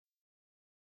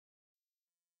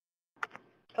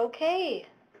Okay,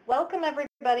 welcome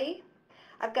everybody.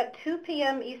 I've got 2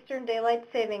 p.m. Eastern Daylight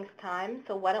Savings Time,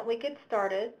 so why don't we get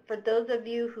started. For those of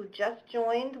you who just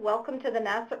joined, welcome to the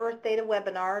NASA Earthdata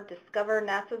webinar, Discover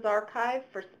NASA's Archive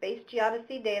for Space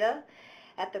Geodesy Data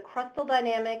at the Crustal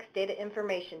Dynamics Data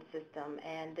Information System.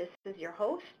 And this is your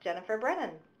host, Jennifer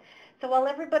Brennan. So while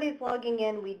everybody's logging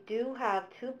in, we do have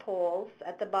 2 polls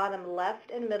at the bottom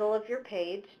left and middle of your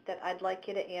page that I'd like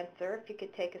you to answer. If you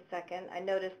could take a second. I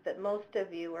noticed that most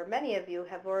of you, or many of you,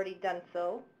 have already done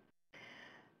so.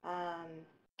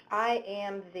 I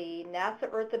am the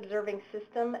NASA Earth Observing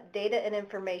System Data and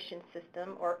Information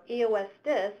System, or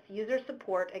EOS-DIS, User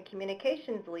Support and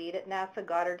Communications Lead at NASA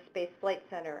Goddard Space Flight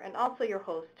Center, and also your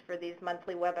host for these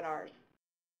monthly webinars.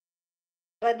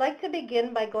 So I'd like to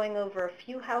begin by going over a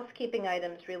few housekeeping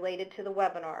items related to the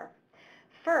webinar.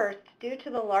 First, due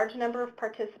to the large number of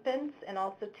participants and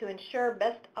also to ensure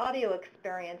best audio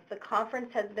experience, the conference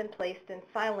has been placed in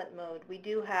silent mode. We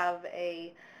do have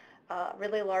a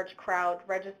really large crowd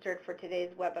registered for today's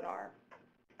webinar.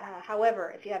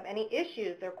 However, if you have any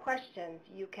issues or questions,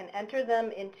 you can enter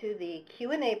them into the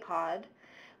Q&A pod,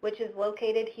 which is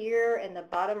located here in the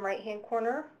bottom right-hand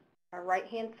corner, or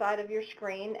right-hand side of your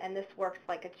screen, and this works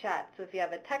like a chat. So if you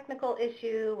have a technical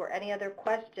issue or any other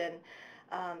question,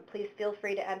 please feel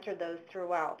free to enter those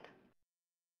throughout.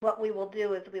 What we will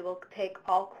do is we will take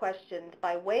all questions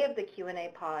by way of the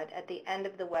Q&A pod at the end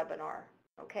of the webinar,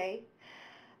 okay?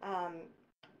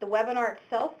 The webinar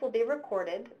itself will be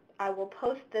recorded. I will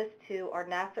post this to our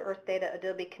NASA Earthdata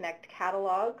Adobe Connect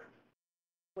catalog,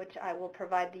 which I will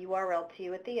provide the URL to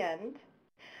you at the end.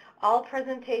 All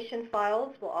presentation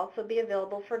files will also be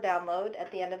available for download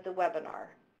at the end of the webinar.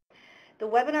 The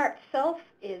webinar itself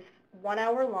is 1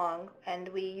 hour long, and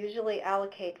we usually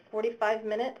allocate 45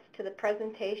 minutes to the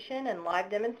presentation and live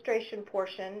demonstration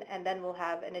portion, and then we'll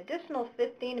have an additional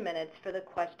 15 minutes for the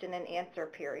question and answer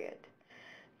period.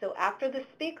 So after the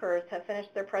speakers have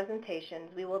finished their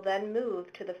presentations, we will then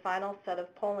move to the final set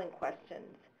of polling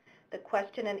questions. The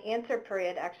question and answer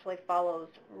period actually follows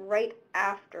right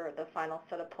after the final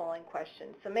set of polling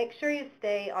questions. So make sure you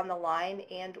stay on the line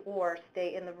and or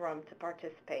stay in the room to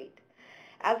participate.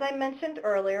 As I mentioned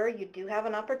earlier, you do have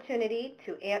an opportunity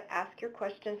to ask your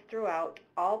questions throughout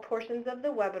all portions of the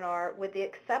webinar with the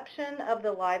exception of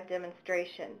the live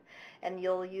demonstration. And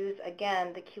you'll use,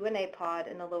 again, the Q&A pod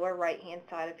in the lower right-hand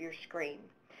side of your screen.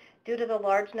 Due to the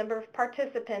large number of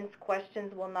participants,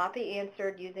 questions will not be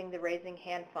answered using the raising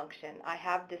hand function. I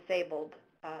have disabled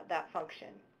that function.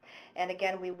 And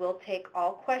again, we will take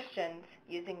all questions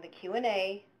using the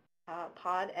Q&A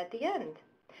pod at the end.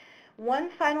 One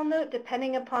final note,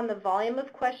 depending upon the volume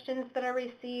of questions that are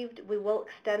received, we will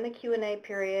extend the Q&A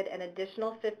period an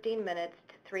additional 15 minutes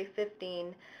to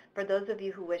 3:15 for those of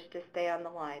you who wish to stay on the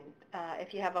line.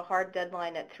 If you have a hard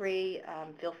deadline at 3,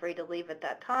 feel free to leave at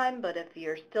that time, but if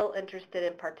you're still interested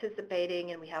in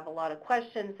participating and we have a lot of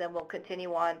questions, then we'll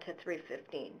continue on to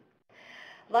 3:15.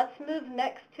 Let's move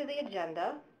next to the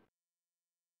agenda.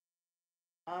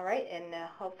 All right, and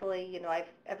hopefully,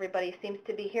 everybody seems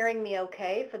to be hearing me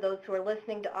okay for those who are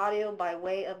listening to audio by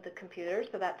way of the computer,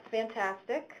 so that's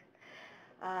fantastic.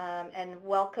 And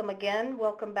welcome again,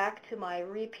 welcome back to my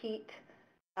repeat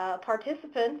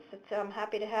participants. I'm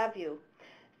happy to have you.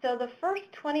 So the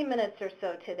first 20 minutes or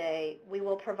so today, we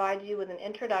will provide you with an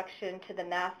introduction to the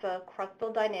NASA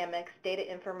Crustal Dynamics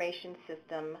Data Information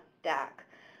System, DAC.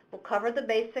 We'll cover the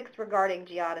basics regarding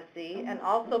geodesy and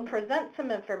also present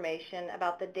some information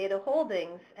about the data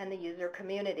holdings and the user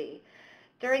community.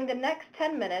 During the next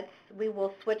 10 minutes, we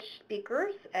will switch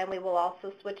speakers and we will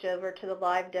also switch over to the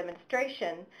live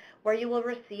demonstration where you will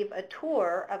receive a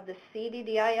tour of the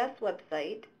CDDIS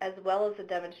website as well as a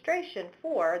demonstration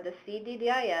for the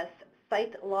CDDIS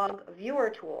Site Log Viewer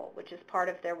tool, which is part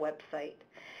of their website.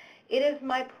 It is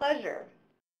my pleasure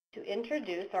to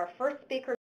introduce our first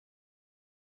speaker,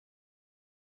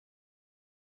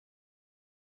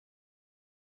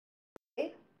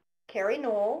 Carrie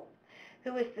Knoll,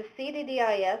 who is the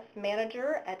CDDIS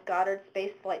manager at Goddard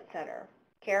Space Flight Center.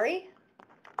 Carrie?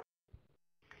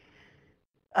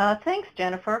 Thanks,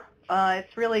 Jennifer.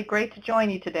 It's really great to join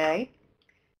you today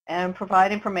and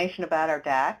provide information about our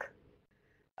DAC.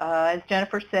 As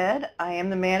Jennifer said, I am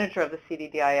the manager of the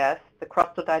CDDIS, the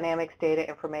Crustal Dynamics Data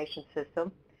Information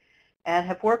System, and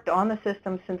have worked on the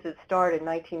system since it started in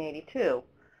 1982.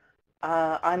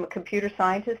 I'm a computer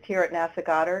scientist here at NASA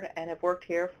Goddard and have worked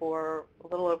here for a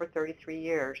little over 33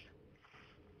 years.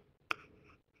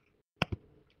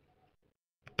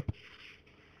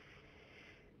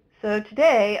 So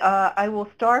today I will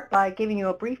start by giving you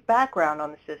a brief background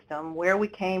on the system, where we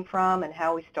came from and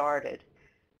how we started.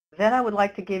 Then I would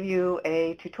like to give you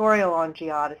a tutorial on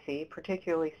geodesy,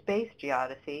 particularly space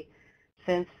geodesy,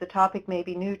 since the topic may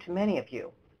be new to many of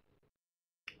you.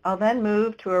 I'll then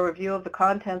move to a review of the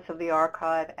contents of the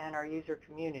archive and our user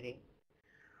community.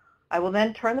 I will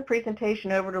then turn the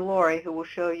presentation over to Lori, who will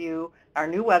show you our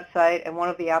new website and one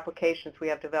of the applications we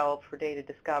have developed for data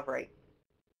discovery.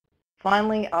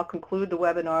 Finally, I'll conclude the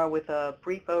webinar with a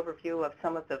brief overview of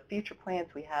some of the future plans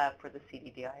we have for the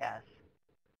CDDIS.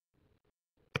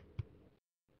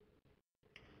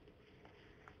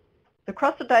 The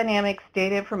Crustal Dynamics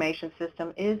Data Information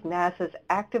System is NASA's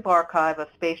active archive of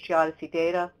space geodesy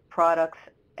data, products,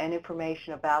 and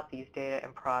information about these data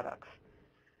and products.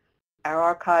 Our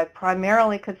archive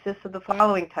primarily consists of the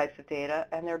following types of data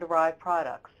and their derived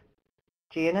products: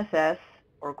 GNSS,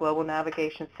 or Global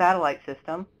Navigation Satellite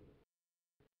System,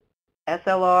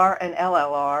 SLR and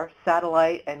LLR,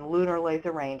 Satellite and Lunar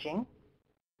Laser Ranging,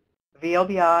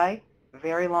 VLBI,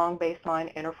 Very Long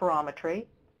Baseline Interferometry,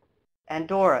 and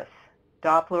DORIS,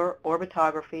 Doppler,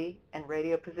 Orbitography, and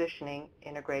Radio Positioning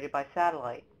integrated by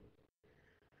satellite.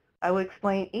 I will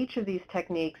explain each of these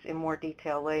techniques in more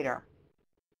detail later.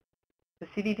 The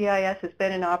CDDIS has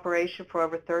been in operation for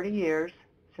over 30 years,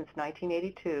 since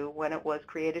 1982, when it was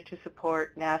created to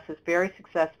support NASA's very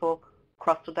successful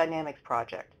Crustal Dynamics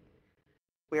project.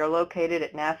 We are located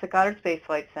at NASA Goddard Space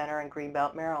Flight Center in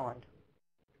Greenbelt, Maryland.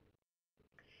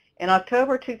 In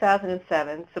October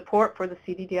 2007, support for the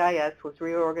CDDIS was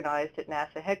reorganized at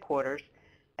NASA headquarters,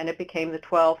 and it became the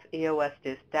 12th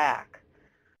EOS-DIS DAC.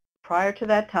 Prior to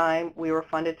that time, we were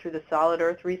funded through the Solid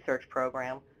Earth Research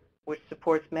Program, which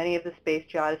supports many of the space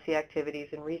geodesy activities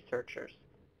and researchers.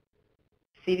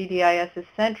 CDDIS is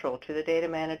central to the data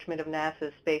management of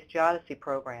NASA's Space Geodesy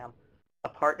Program, a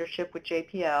partnership with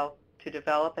JPL to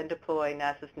develop and deploy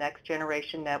NASA's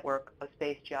next-generation network of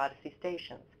space geodesy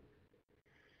stations.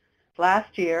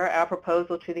 Last year, our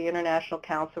proposal to the International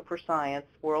Council for Science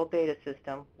World Data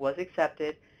System was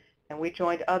accepted, and we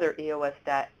joined other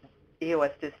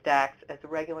EOS-DIS DACs as a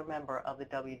regular member of the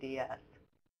WDS.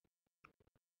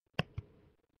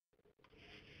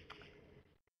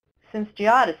 Since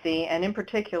geodesy, and in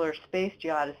particular space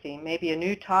geodesy, may be a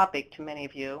new topic to many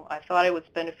of you, I thought I would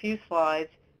spend a few slides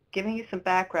giving you some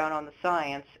background on the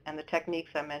science and the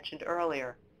techniques I mentioned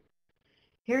earlier.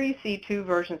 Here you see two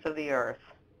versions of the Earth.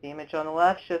 The image on the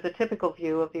left shows a typical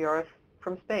view of the Earth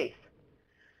from space.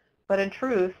 But in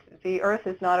truth, the Earth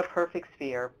is not a perfect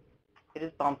sphere. It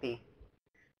is bumpy.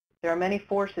 There are many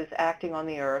forces acting on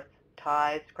the Earth,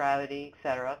 tides, gravity,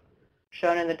 etc.,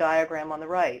 shown in the diagram on the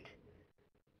right.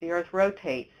 The Earth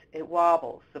rotates, it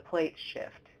wobbles, the plates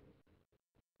shift.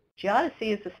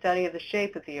 Geodesy is the study of the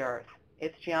shape of the Earth,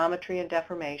 its geometry and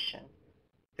deformation,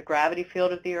 the gravity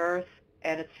field of the Earth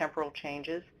and its temporal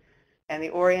changes, and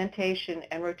the orientation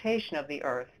and rotation of the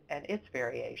Earth and its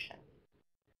variation.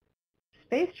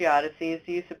 Space geodesy is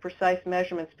the use of precise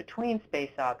measurements between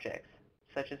space objects,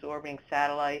 such as orbiting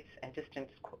satellites and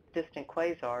distant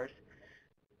quasars,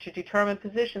 to determine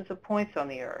positions of points on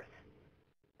the Earth,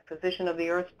 the position of the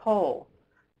Earth's pole,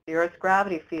 the Earth's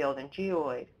gravity field and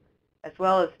geoid, as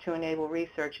well as to enable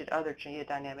research in other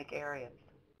geodynamic areas.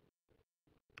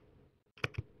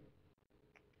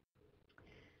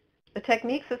 The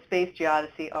techniques of space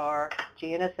geodesy are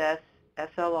GNSS,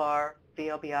 SLR,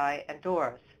 VLBI, and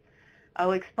DORIS. I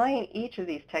will explain each of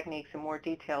these techniques in more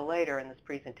detail later in this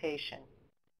presentation.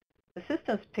 The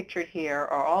systems pictured here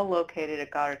are all located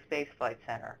at Goddard Space Flight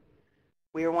Center.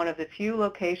 We are one of the few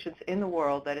locations in the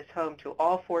world that is home to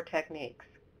all four techniques.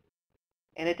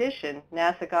 In addition,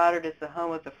 NASA Goddard is the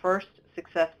home of the first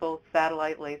successful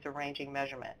satellite laser ranging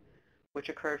measurement, which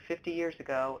occurred 50 years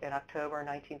ago in October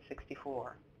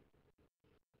 1964.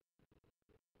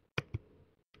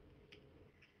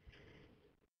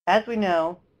 As we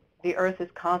know, the Earth is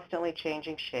constantly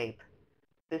changing shape.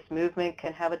 This movement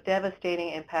can have a devastating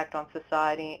impact on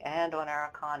society and on our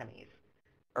economies.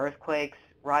 Earthquakes,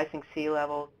 rising sea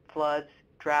level, floods,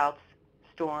 droughts,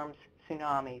 storms,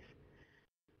 tsunamis.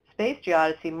 Space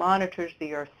geodesy monitors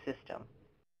the Earth system.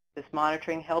 This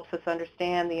monitoring helps us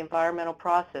understand the environmental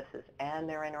processes and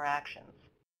their interactions.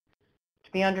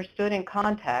 To be understood in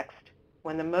context,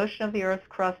 when the motion of the Earth's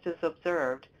crust is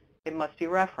observed, it must be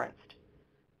referenced.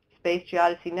 Space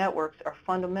geodesy networks are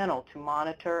fundamental to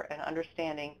monitor and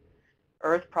understanding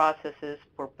Earth processes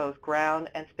for both ground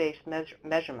and space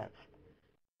measurements.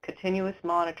 Continuous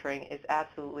monitoring is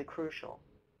absolutely crucial.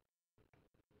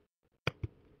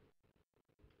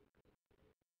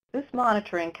 This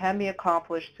monitoring can be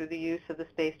accomplished through the use of the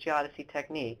space geodesy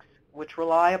techniques, which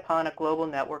rely upon a global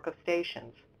network of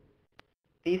stations.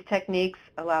 These techniques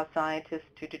allow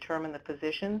scientists to determine the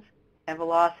positions and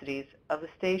velocities of the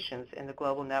stations in the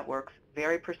global networks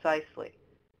very precisely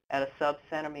at a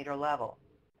sub-centimeter level.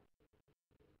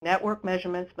 Network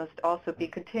measurements must also be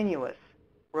continuous,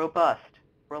 robust,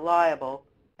 reliable,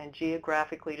 and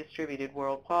geographically distributed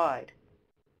worldwide.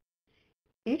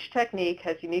 Each technique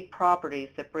has unique properties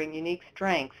that bring unique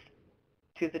strengths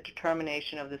to the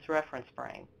determination of this reference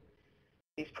frame.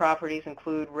 These properties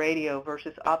include radio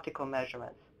versus optical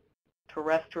measurements,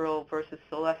 terrestrial versus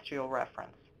celestial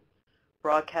reference,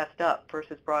 broadcast up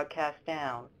versus broadcast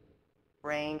down,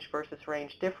 range versus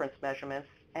range difference measurements,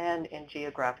 and in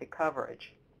geographic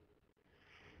coverage.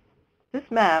 This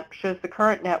map shows the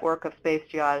current network of space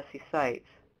geodesy sites.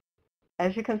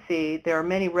 As you can see, there are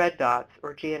many red dots,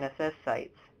 or GNSS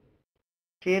sites.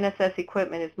 GNSS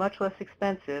equipment is much less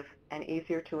expensive and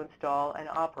easier to install and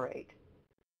operate.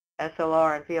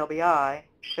 SLR and VLBI,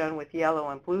 shown with yellow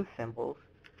and blue symbols,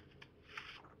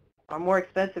 are more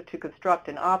expensive to construct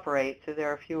and operate, so there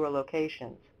are fewer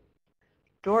locations.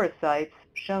 DORIS sites,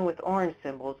 shown with orange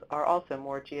symbols, are also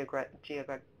more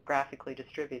geographically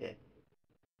distributed.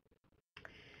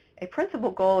 A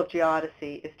principal goal of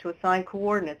geodesy is to assign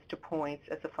coordinates to points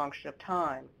as a function of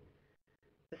time.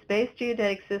 The space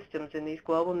geodetic systems in these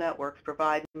global networks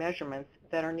provide measurements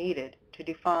that are needed to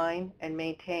define and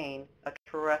maintain a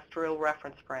terrestrial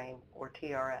reference frame, or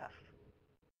TRF.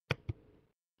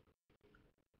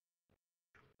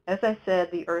 As I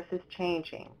said, the Earth is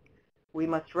changing. We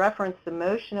must reference the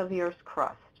motion of the Earth's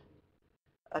crust.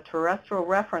 A terrestrial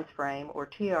reference frame, or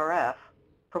TRF,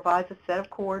 provides a set of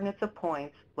coordinates of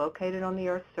points located on the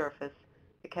Earth's surface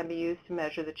that can be used to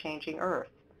measure the changing Earth,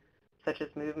 such as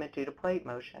movement due to plate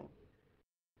motion.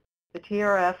 The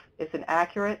TRF is an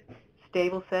accurate,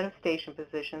 stable set of station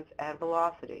positions and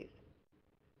velocities.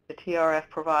 The TRF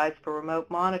provides for remote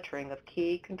monitoring of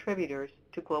key contributors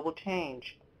to global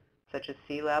change, such as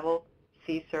sea level,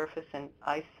 sea surface and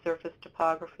ice surface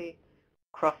topography,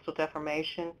 crustal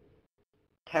deformation,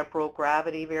 temporal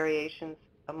gravity variations,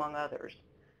 among others.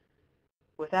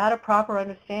 Without a proper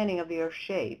understanding of the Earth's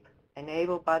shape,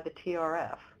 enabled by the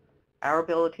TRF, our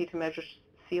ability to measure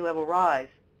sea level rise,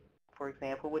 for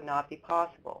example, would not be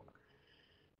possible.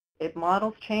 It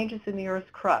models changes in the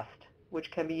Earth's crust, which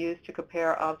can be used to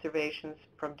compare observations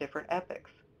from different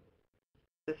epochs.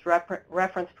 This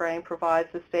reference frame provides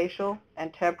the spatial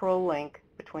and temporal link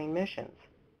between missions.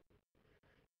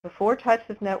 The four types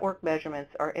of network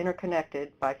measurements are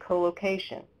interconnected by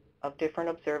co-location of different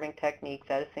observing techniques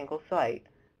at a single site,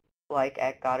 like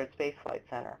at Goddard Space Flight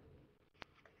Center.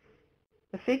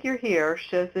 The figure here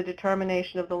shows the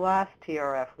determination of the last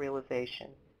TRF realization,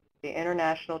 the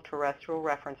International Terrestrial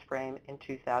Reference Frame in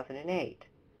 2008.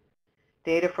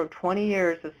 Data from 20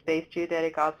 years of space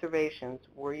geodetic observations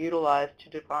were utilized to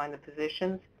define the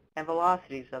positions and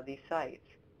velocities of these sites.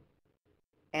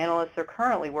 Analysts are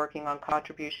currently working on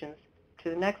contributions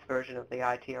to the next version of the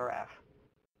ITRF,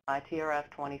 ITRF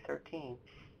 2013.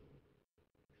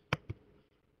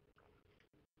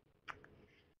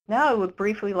 Now I would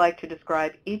briefly like to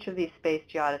describe each of these space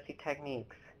geodesy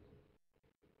techniques.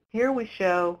 Here we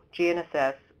show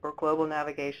GNSS, or Global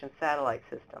Navigation Satellite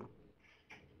System.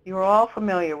 You are all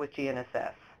familiar with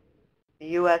GNSS. The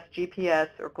U.S. GPS,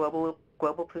 or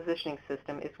Global Positioning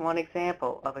System, is one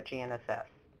example of a GNSS.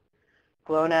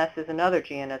 GLONASS is another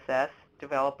GNSS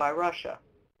developed by Russia.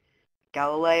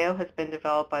 Galileo has been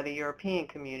developed by the European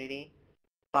community.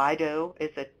 Beidou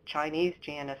is a Chinese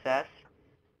GNSS,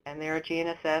 and there are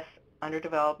GNSS under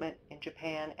development in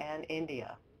Japan and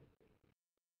India.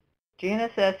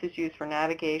 GNSS is used for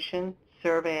navigation,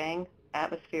 surveying,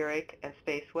 atmospheric, and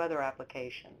space weather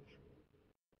applications.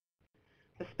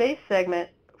 The space segment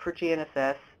for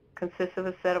GNSS consists of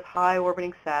a set of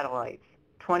high-orbiting satellites,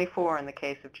 24 in the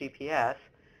case of GPS,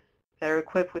 that are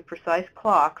equipped with precise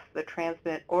clocks that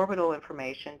transmit orbital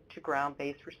information to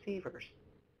ground-based receivers.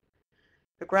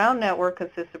 The ground network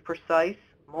consists of precise,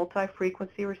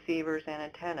 multi-frequency receivers and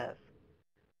antennas.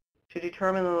 To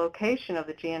determine the location of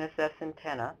the GNSS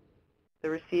antenna, the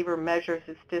receiver measures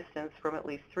its distance from at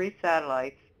least 3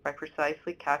 satellites by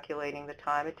precisely calculating the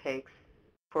time it takes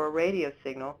for a radio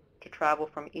signal to travel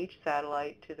from each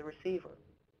satellite to the receiver.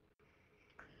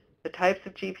 The types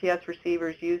of GPS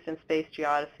receivers used in space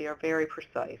geodesy are very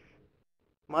precise,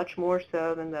 much more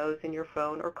so than those in your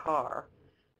phone or car.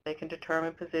 They can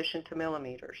determine position to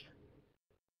millimeters.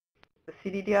 The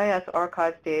CDDIS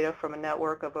archives data from a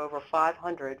network of over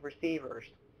 500 receivers.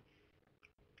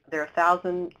 There are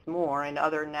thousands more in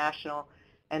other national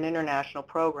and international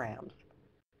programs.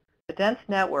 The dense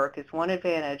network is one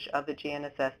advantage of the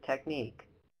GNSS technique.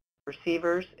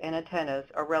 Receivers and antennas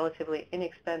are relatively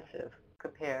inexpensive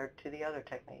compared to the other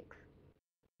techniques.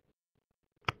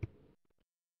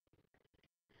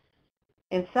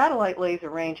 In satellite laser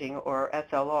ranging, or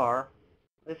SLR,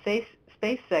 the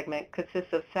space segment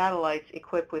consists of satellites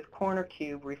equipped with corner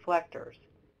cube reflectors.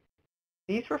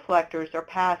 These reflectors are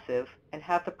passive and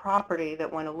have the property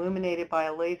that when illuminated by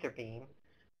a laser beam,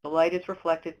 the light is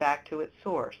reflected back to its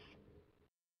source.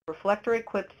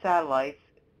 Reflector-equipped satellites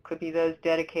could be those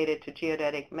dedicated to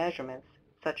geodetic measurements,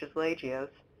 such as LAGEOS,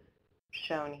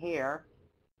 shown here,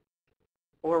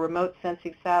 or remote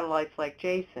sensing satellites like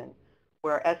JASON,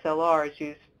 where SLR is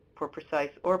used for precise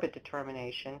orbit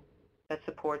determination that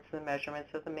supports the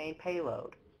measurements of the main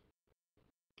payload.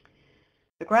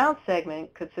 The ground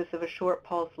segment consists of a short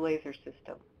pulse laser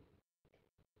system.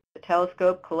 The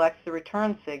telescope collects the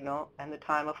return signal and the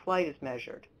time of flight is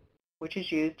measured, which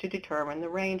is used to determine the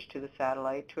range to the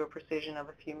satellite to a precision of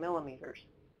a few millimeters.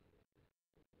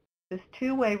 This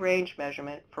two-way range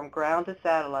measurement from ground to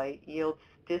satellite yields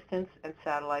distance and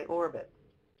satellite orbit.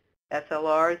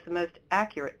 SLR is the most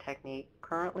accurate technique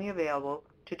currently available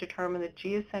to determine the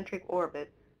geocentric orbit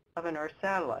of an Earth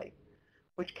satellite,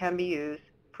 which can be used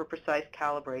for precise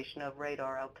calibration of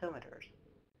radar altimeters.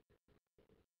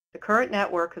 The current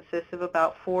network consists of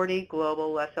about 40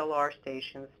 global SLR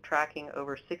stations tracking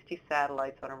over 60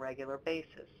 satellites on a regular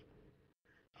basis.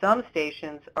 Some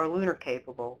stations are lunar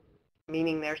capable,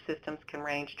 meaning their systems can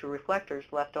range to reflectors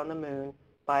left on the moon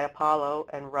by Apollo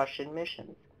and Russian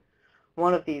missions.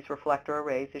 One of these reflector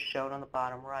arrays is shown on the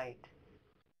bottom right.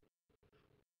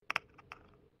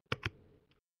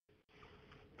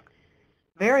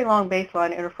 Very long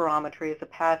baseline interferometry is a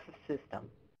passive system.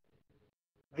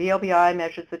 VLBI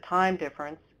measures the time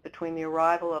difference between the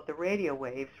arrival of the radio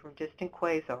waves from distant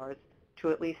quasars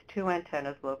to at least two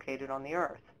antennas located on the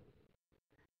Earth.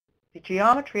 The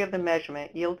geometry of the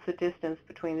measurement yields the distance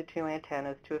between the two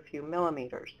antennas to a few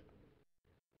millimeters.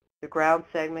 The ground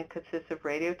segment consists of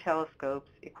radio telescopes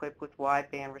equipped with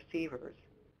wideband receivers.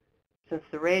 Since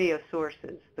the radio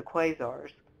sources, the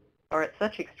quasars, are at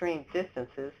such extreme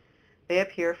distances, they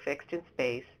appear fixed in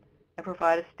space and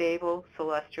provide a stable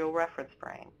celestial reference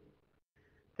frame.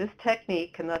 This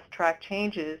technique can thus track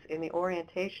changes in the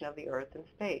orientation of the Earth in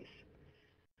space.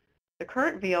 The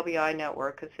current VLBI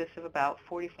network consists of about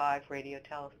 45 radio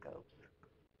telescopes.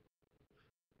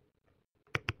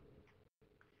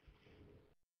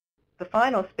 The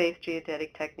final space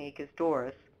geodetic technique is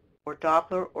DORIS, or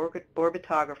Doppler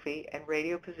Orbitography and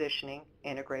Radio Positioning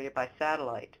integrated by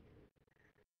satellite.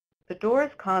 The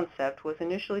DORIS concept was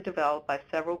initially developed by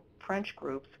several French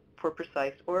groups for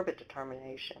precise orbit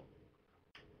determination.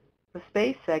 The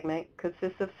space segment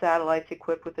consists of satellites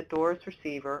equipped with a DORIS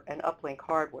receiver and uplink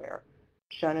hardware,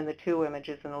 shown in the two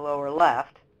images in the lower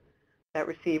left, that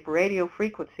receive radio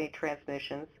frequency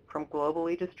transmissions from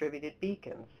globally distributed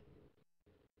beacons.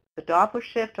 The Doppler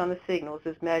shift on the signals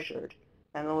is measured,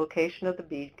 and the location of the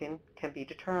beacon can be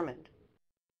determined.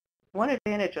 One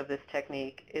advantage of this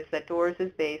technique is that DORIS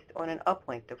is based on an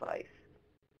uplink device.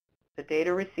 The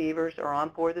data receivers are on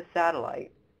board the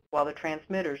satellite, while the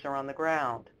transmitters are on the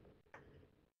ground.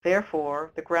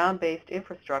 Therefore, the ground-based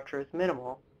infrastructure is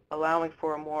minimal, allowing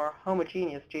for a more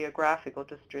homogeneous geographical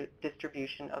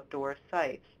distribution of DORIS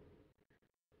sites.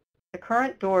 The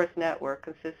current DORIS network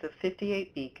consists of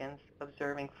 58 beacons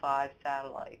observing 5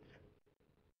 satellites.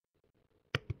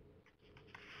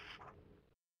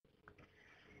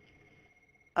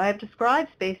 I have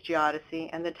described space geodesy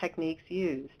and the techniques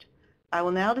used. I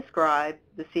will now describe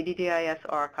the CDDIS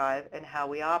archive and how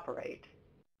we operate.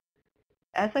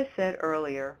 As I said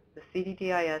earlier, the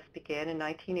CDDIS began in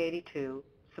 1982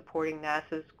 supporting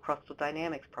NASA's Crustal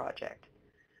Dynamics project,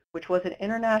 which was an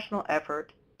international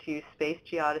effort to use space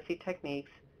geodesy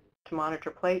techniques to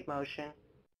monitor plate motion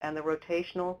and the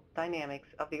rotational dynamics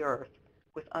of the Earth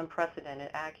with unprecedented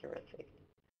accuracy.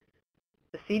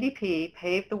 The CDP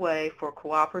paved the way for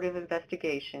cooperative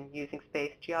investigation using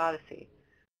space geodesy,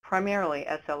 primarily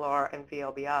SLR and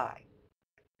VLBI.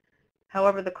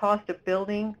 However, the cost of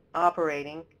building,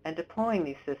 operating, and deploying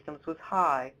these systems was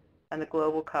high, and the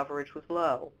global coverage was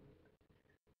low.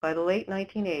 By the late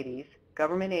 1980s,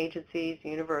 government agencies,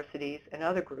 universities, and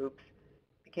other groups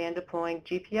began deploying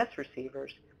GPS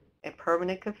receivers in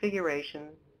permanent configuration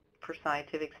for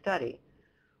scientific study,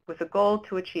 with a goal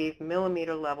to achieve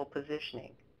millimeter-level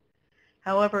positioning.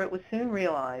 However, it was soon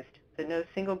realized that no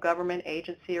single government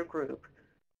agency or group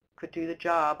could do the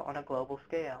job on a global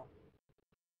scale.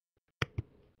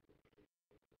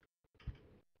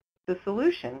 The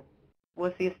solution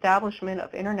was the establishment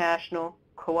of international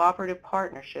cooperative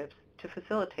partnerships to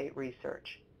facilitate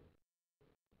research.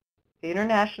 The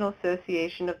International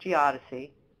Association of Geodesy,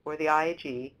 or the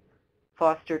IAG,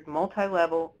 fostered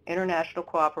multi-level international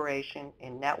cooperation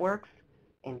in networks,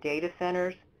 in data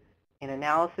centers, in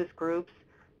analysis groups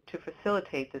to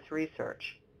facilitate this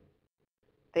research.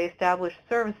 They established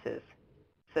services,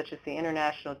 such as the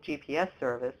International GPS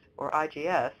Service, or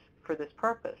IGS, for this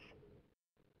purpose.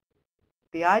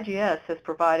 The IGS has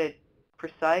provided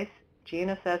precise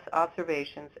GNSS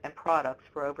observations and products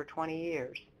for over 20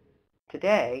 years.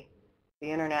 Today,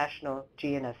 the International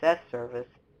GNSS Service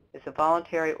is a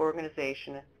voluntary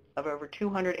organization of over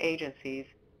 200 agencies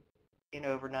in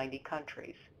over 90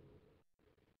 countries.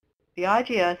 The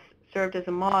IGS served as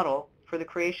a model for the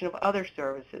creation of other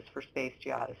services for space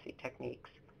geodesy techniques: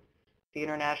 the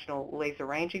International Laser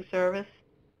Ranging Service,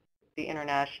 the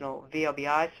International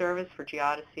VLBI Service for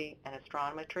Geodesy and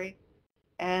Astrometry,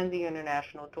 and the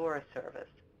International DORIS Service.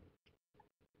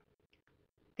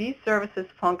 These services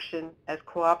function as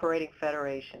cooperating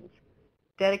federations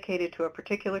dedicated to a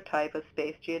particular type of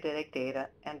space geodetic data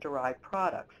and derived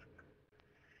products.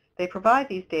 They provide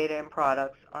these data and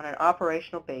products on an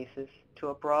operational basis to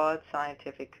a broad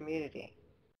scientific community.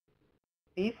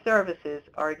 These services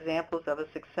are examples of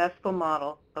a successful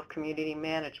model of community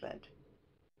management.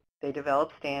 They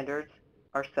develop standards,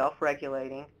 are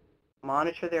self-regulating,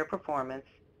 monitor their performance,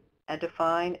 and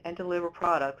define and deliver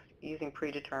products using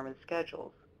predetermined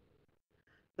schedules.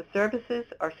 The services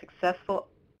are successful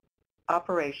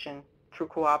operation through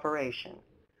cooperation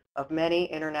of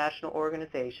many international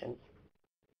organizations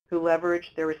who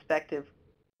leverage their respective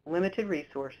limited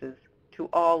resources to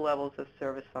all levels of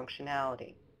service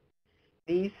functionality.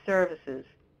 These services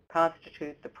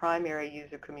constitute the primary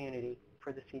user community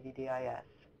for the CDDIS.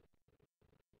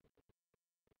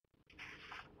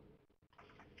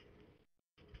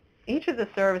 Each of the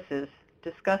services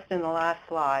discussed in the last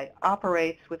slide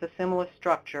operates with a similar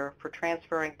structure for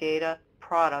transferring data,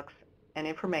 products, and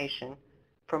information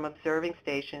from observing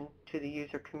station to the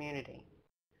user community.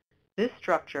 This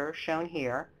structure, shown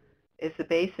here, is the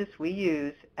basis we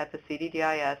use at the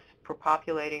CDDIS for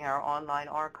populating our online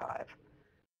archive.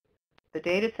 The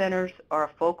data centers are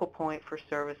a focal point for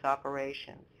service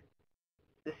operations.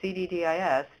 The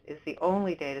CDDIS is the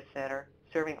only data center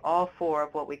serving all four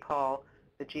of what we call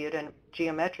the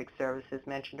geometric services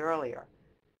mentioned earlier.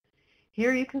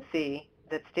 Here you can see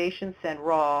that stations send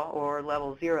raw or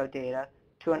level 0 data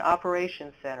to an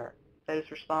operations center that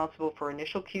is responsible for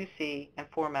initial QC and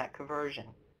format conversion.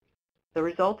 The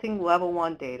resulting level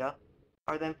 1 data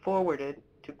are then forwarded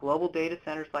to global data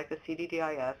centers like the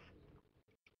CDDIS,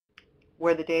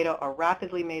 where the data are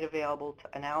rapidly made available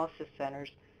to analysis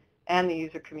centers and the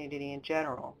user community in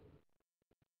general.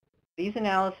 These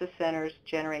analysis centers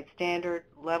generate standard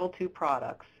level 2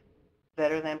 products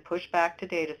that are then pushed back to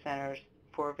data centers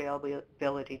for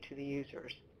availability to the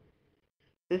users.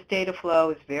 This data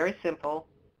flow is very simple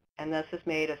and thus has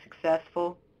made a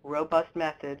successful, robust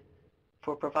method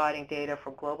for providing data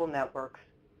from global networks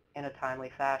in a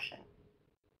timely fashion.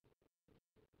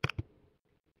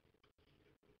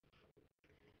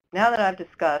 Now that I've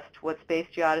discussed what space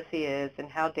geodesy is and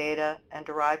how data and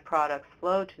derived products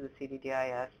flow to the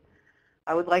CDDIS,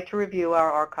 I would like to review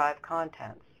our archive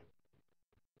contents.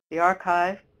 The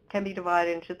archive can be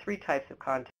divided into 3 types of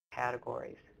content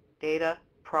categories: data,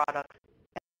 products,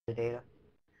 and metadata.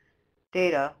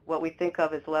 Data, what we think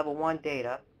of as level 1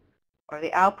 data, are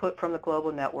the output from the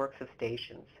global networks of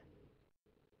stations.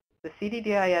 The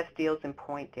CDDIS deals in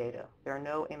point data. There are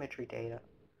no imagery data.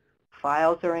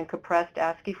 Files are in compressed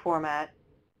ASCII format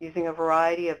using a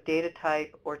variety of data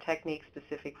type or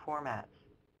technique-specific formats.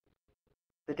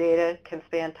 The data can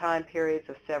span time periods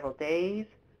of several days,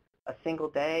 a single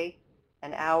day,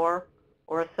 an hour,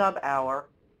 or a sub-hour,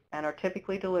 and are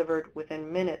typically delivered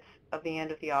within minutes of the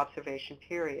end of the observation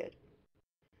period.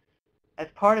 As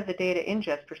part of the data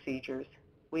ingest procedures,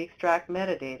 we extract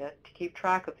metadata to keep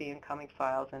track of the incoming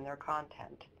files and their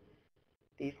content.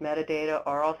 These metadata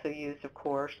are also used, of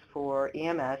course, for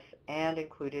EMS and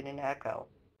included in ECHO.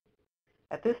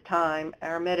 At this time,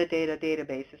 our metadata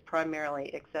database is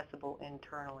primarily accessible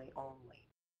internally only.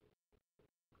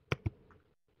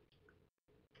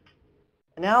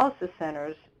 Analysis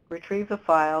centers retrieve the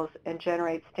files and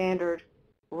generate standard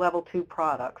level 2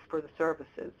 products for the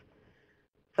services,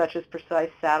 such as precise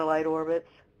satellite orbits,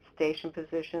 station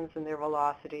positions and their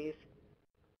velocities,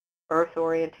 Earth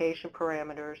orientation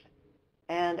parameters,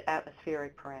 and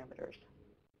atmospheric parameters.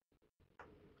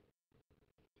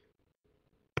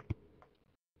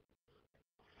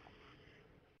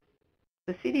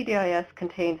 The CDDIS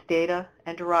contains data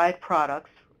and derived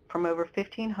products from over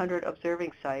 1,500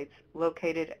 observing sites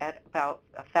located at about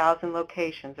 1,000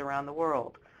 locations around the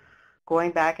world,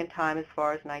 going back in time as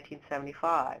far as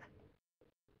 1975.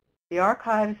 The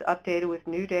archive is updated with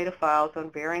new data files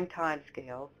on varying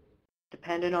timescales,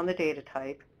 dependent on the data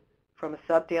type, from a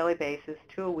sub-daily basis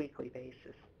to a weekly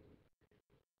basis.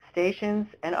 Stations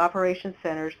and operation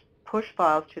centers push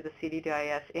files to the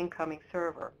CDDIS incoming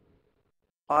server.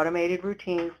 Automated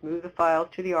routines move the files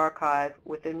to the archive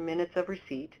within minutes of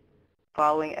receipt,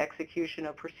 following execution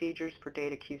of procedures for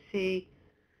data QC,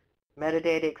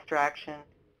 metadata extraction,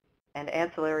 and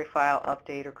ancillary file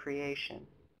update or creation.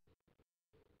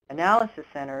 Analysis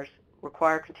centers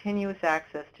require continuous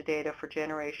access to data for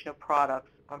generation of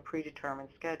products on predetermined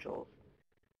schedules.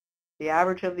 The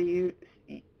average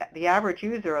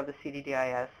user of the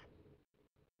CDDIS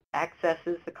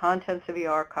accesses the contents of the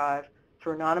archive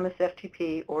through anonymous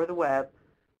FTP or the web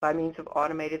by means of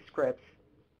automated scripts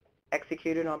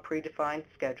executed on predefined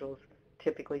schedules,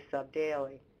 typically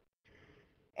sub-daily.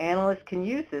 Analysts can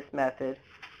use this method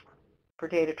for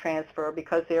data transfer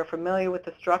because they are familiar with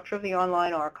the structure of the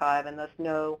online archive and thus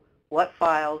know what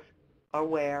files are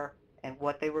where and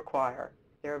what they require,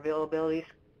 their availability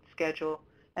schedule,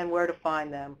 and where to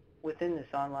find them within this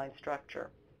online structure.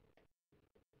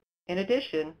 In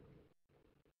addition,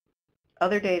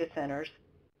 other data centers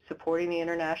supporting the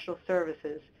international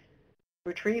services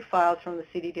retrieve files from the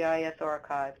CDDIS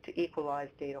archive to equalize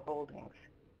data holdings.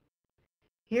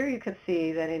 Here you can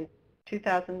see that in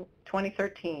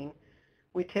 2013,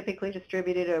 we typically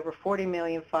distributed over 40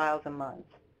 million files a month,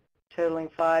 totaling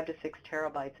 5 to 6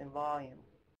 terabytes in volume.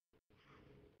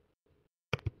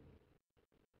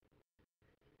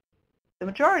 The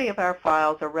majority of our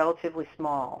files are relatively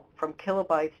small, from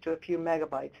kilobytes to a few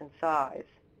megabytes in size.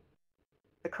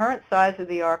 The current size of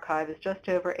the archive is just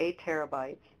over 8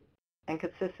 terabytes and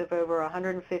consists of over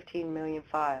 115 million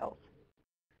files.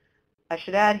 I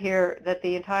should add here that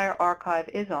the entire archive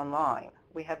is online.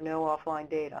 We have no offline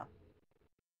data.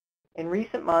 In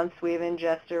recent months, we have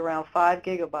ingested around 5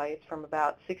 gigabytes from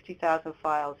about 60,000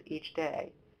 files each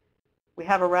day. We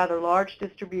have a rather large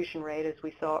distribution rate, as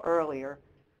we saw earlier,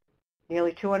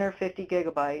 nearly 250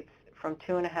 gigabytes from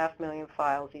 2.5 million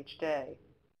files each day.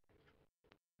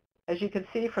 As you can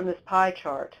see from this pie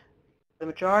chart, the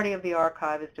majority of the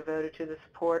archive is devoted to the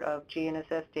support of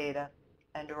GNSS data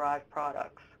and derived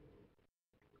products.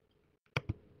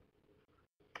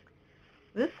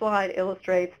 This slide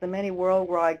illustrates the many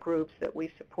worldwide groups that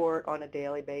we support on a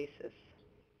daily basis.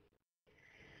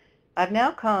 I've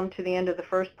now come to the end of the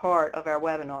first part of our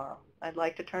webinar. I'd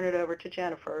like to turn it over to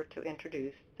Jennifer to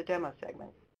introduce the demo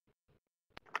segment.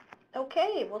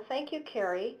 Okay, well thank you,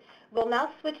 Carrie. We'll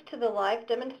now switch to the live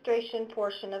demonstration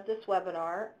portion of this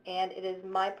webinar, and it is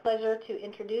my pleasure to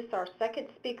introduce our second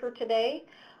speaker today,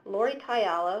 Lori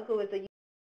Tayala, who is a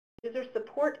user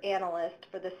support analyst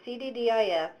for the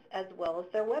CDDIS as well as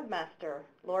their webmaster.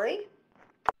 Lori?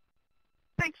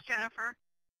 Thanks, Jennifer.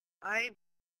 I'm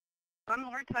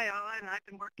Lori Tayala, and I've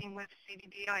been working with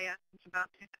CDDIS since about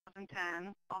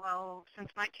 2010, although since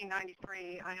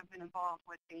 1993 I have been involved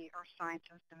with the Earth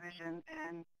Sciences Division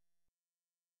and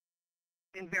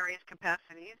in various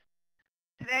capacities.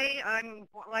 Today I'd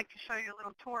like to show you a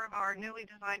little tour of our newly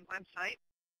designed website.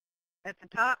 At the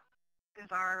top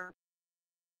is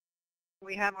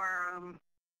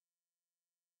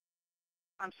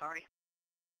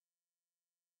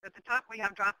At the top we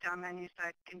have drop-down menus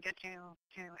that can get you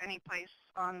to any place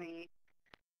on the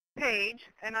page,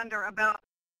 and under About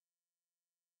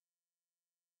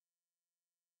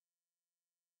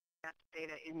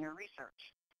data in your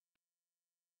research.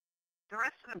 The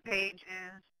rest of the page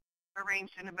is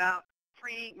arranged in about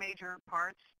 3 major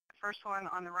parts. The first one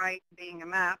on the right being a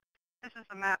map. This is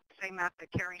the same map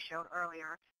that Carrie showed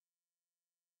earlier.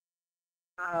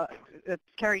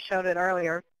 Carrie showed it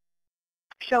earlier,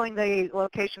 showing the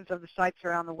locations of the sites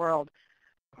around the world.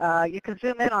 You can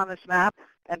zoom in on this map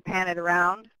and pan it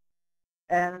around,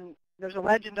 and there's a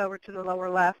legend over to the lower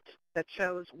left that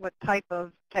shows what type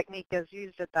of technique is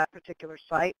used at that particular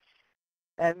site.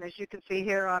 And as you can see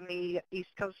here on the east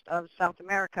coast of South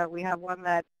America, we have one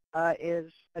that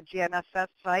is a GNSS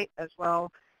site as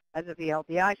well as a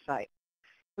VLBI site.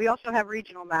 We also have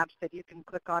regional maps that you can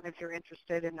click on if you're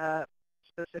interested in a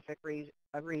specific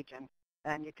region,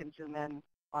 and you can zoom in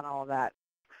on all of that.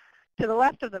 To the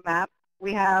left of the map,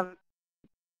 we have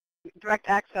direct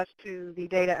access to the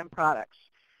data and products.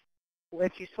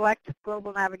 If you select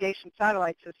Global Navigation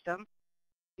Satellite System,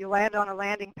 you land on a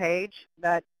landing page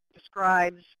that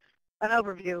describes an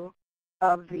overview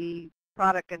of the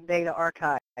product and data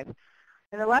archive.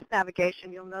 In the left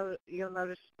navigation, you'll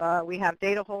notice we have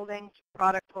data holdings,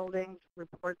 product holdings,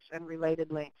 reports, and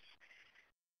related links.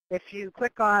 If you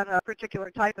click on a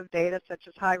particular type of data, such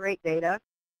as high-rate data,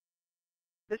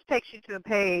 this takes you to a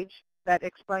page that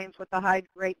explains what the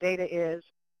high-rate data is,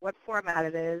 what format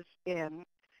it is in,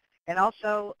 and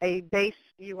also a base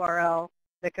URL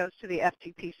that goes to the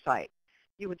FTP site.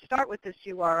 You would start with this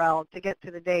URL to get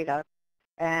to the data,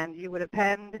 and you would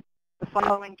append the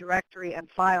following directory and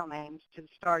file names to the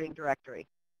starting directory,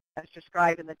 as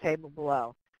described in the table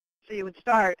below. So you would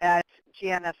start at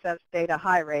GNSS data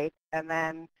high rate, and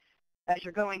then as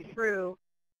you're going through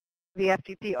the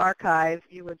FTP archive,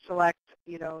 you would select,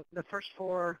 the first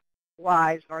 4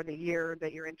 Ys are the year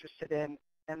that you're interested in,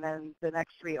 and then the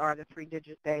next 3 are the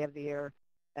 3-digit day of the year,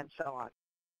 and so on.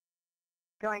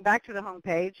 Going back to the home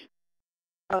page,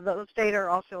 those data are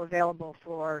also available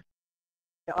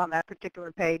on that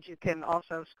particular page. You can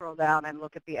also scroll down and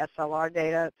look at the SLR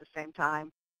data at the same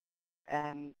time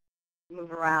and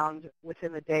move around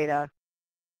within the data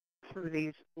through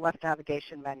these left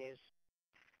navigation menus.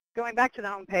 Going back to the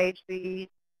home page, the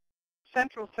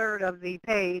central third of the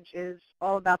page is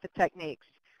all about the techniques.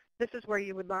 This is where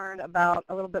you would learn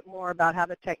a little bit more about how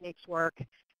the techniques work.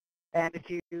 And if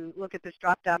you look at this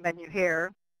drop-down menu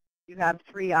here, you have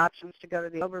 3 options to go to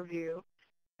the overview.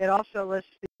 It also lists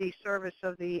the service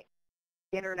of the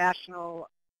International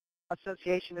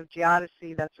Association of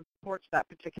Geodesy that supports that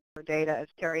particular data, as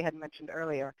Carrie had mentioned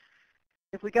earlier.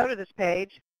 If we go to this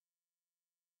page,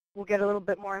 we'll get a little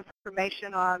bit more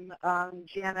information on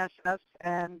GNSS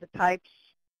and the types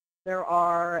there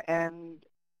are and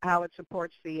how it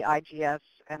supports the IGS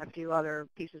and a few other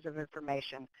pieces of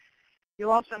information.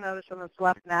 You'll also notice on this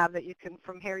left nav that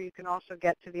from here you can also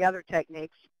get to the other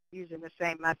techniques using the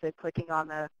same method, clicking on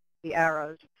the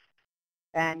arrows.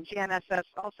 And GNSS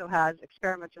also has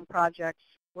experiments and projects,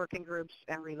 working groups,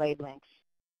 and relayed links.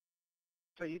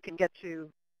 So you can get to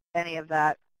any of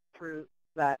that through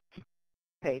that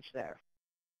page there.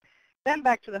 Then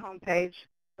back to the home page,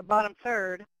 the bottom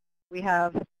third, we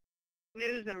have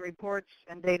news and reports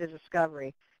and data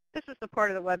discovery. This is the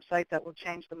part of the website that will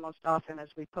change the most often as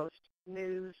we post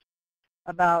news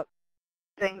about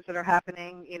things that are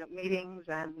happening, meetings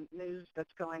and news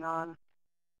that's going on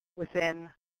within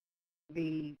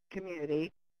the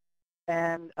community.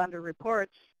 And under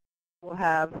reports, we'll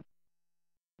have,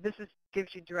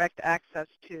 gives you direct access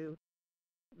to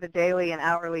the daily and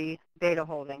hourly data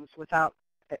holdings without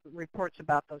reports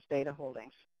about those data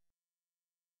holdings.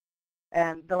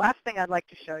 And the last thing I'd like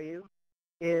to show you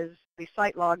is the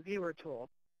Site Log Viewer tool.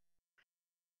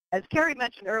 As Carrie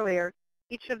mentioned earlier,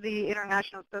 each of the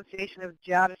International Association of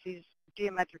Geodesy's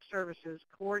geometric services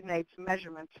coordinates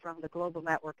measurements from the global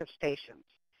network of stations.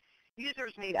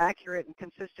 Users need accurate and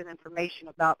consistent information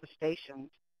about the stations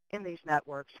in these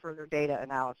networks for their data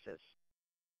analysis.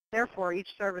 Therefore, each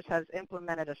service has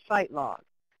implemented a site log.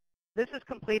 This is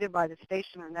completed by the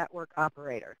station or network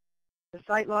operator. The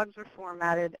site logs are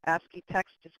formatted ASCII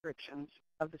text descriptions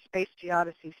of the Space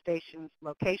Geodesy station's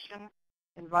location,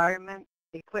 environment,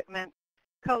 equipment,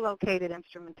 co-located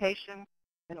instrumentation,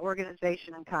 and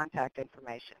organization and contact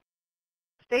information.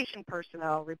 Station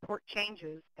personnel report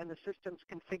changes in the system's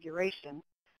configuration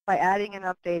by adding and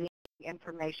updating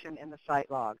information in the site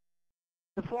log.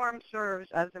 The form serves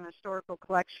as an historical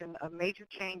collection of major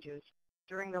changes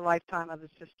during the lifetime of the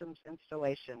system's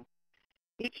installation.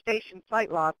 Each station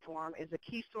site log form is a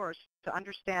key source to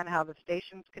understand how the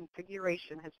station's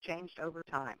configuration has changed over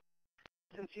time.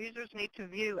 Since users need to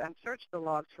view and search the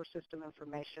logs for system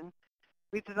information,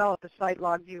 we've developed a Site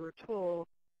Log Viewer tool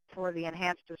for the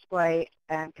enhanced display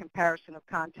and comparison of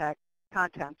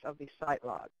contents of these site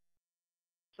logs.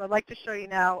 So I'd like to show you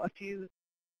now a few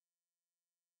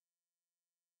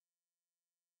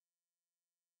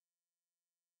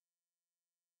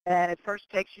and it first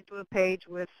takes you to a page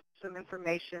with some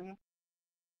information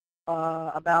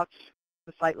about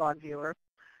the Site Log Viewer.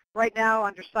 Right now,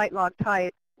 under Site Log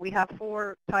Type, we have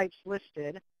 4 types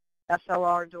listed: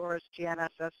 SLR, DORIS,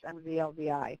 GNSS, and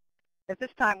VLBI. At this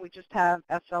time, we just have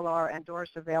SLR and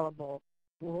DORIS available.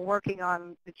 We're working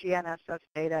on the GNSS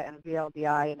data and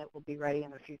VLBI, and it will be ready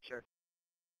in the future.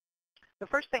 The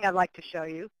first thing I'd like to show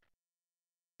you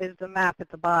is the map at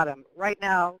the bottom. Right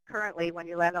now, currently, when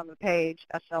you land on the page,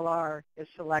 SLR is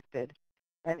selected.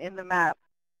 And in the map,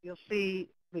 you'll see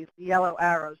these yellow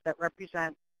arrows that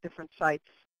represent different sites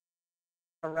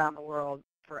around the world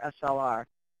for SLR.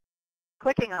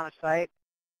 Clicking on a site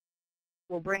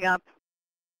will bring up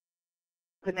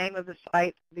the name of the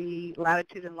site, the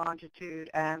latitude and longitude,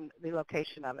 and the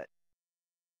location of it.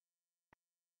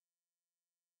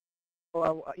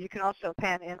 Well, you can also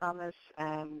pan in on this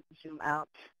and zoom out.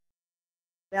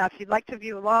 Now, if you'd like to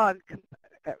view a log,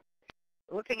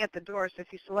 looking at the DORIS,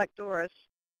 if you select DORIS,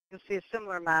 you'll see a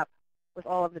similar map with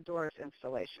all of the DORIS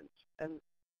installations. And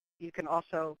you can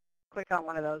also click on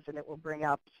one of those and it will bring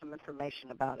up some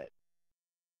information about it.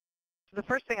 So the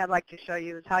first thing I'd like to show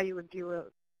you is how you would view a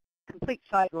complete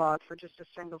site log for just a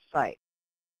single site.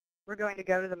 we're going to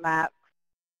go to the map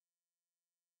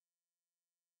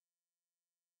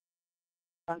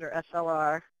under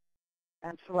SLR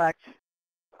and select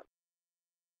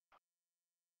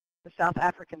the South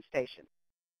African station.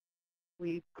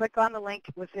 We click on the link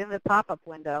within the pop-up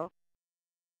window,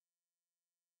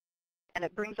 and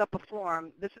it brings up a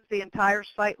form. This is the entire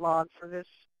site log for this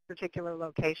particular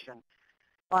location.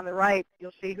 On the right,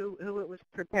 you'll see who it was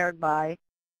prepared by,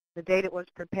 the date it was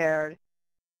prepared,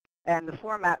 and the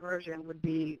format version would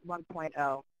be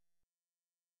 1.0.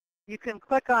 You can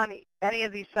click on any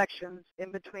of these sections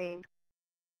in between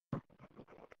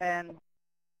and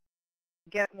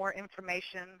get more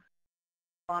information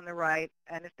on the right,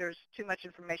 and if there's too much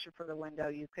information for the window,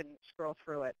 you can scroll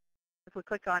through it. If we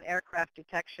click on aircraft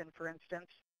detection, for instance,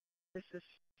 this is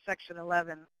section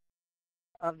 11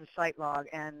 of the site log,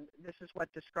 and this is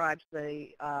what describes the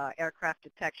aircraft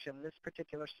detection. This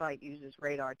particular site uses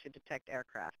radar to detect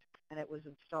aircraft, and it was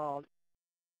installed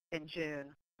in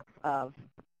June of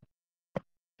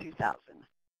 2000.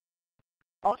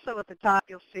 Also at the top,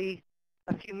 you'll see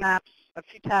a few maps, a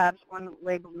few tabs, one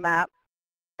labeled map,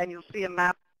 and you'll see a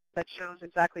map that shows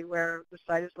exactly where the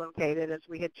site is located. As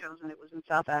we had chosen, it was in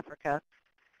South Africa.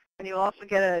 And you'll also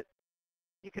get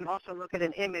you can also look at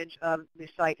an image of the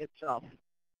site itself.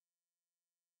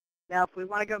 Now, if we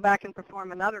want to go back and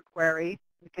perform another query,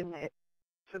 we can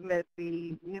submit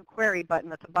the new query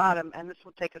button at the bottom, and this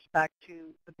will take us back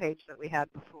to the page that we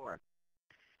had before.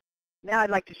 Now I'd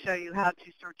like to show you how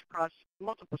to search across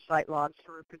multiple site logs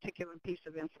for a particular piece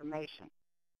of information.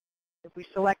 If we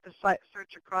select the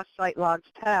Search Across Site Logs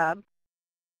tab,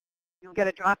 you'll get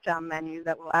a drop-down menu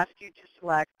that will ask you to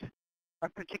select a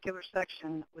particular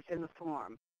section within the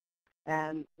form.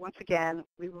 And once again,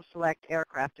 we will select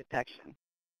aircraft detection.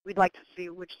 We'd like to see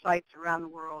which sites around the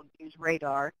world use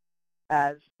radar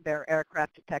as their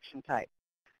aircraft detection type.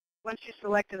 Once you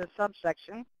selected a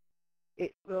subsection,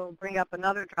 it will bring up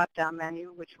another drop-down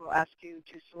menu which will ask you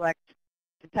to select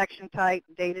detection type,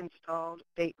 date installed,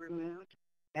 date removed,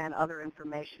 and other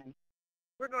information.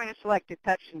 We're going to select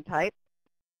detection type,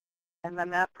 and then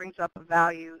that brings up the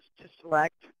values to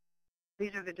select.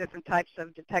 These are the different types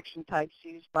of detection types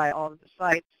used by all of the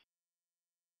sites.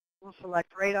 We'll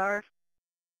select radar,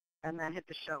 and then hit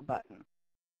the Show button.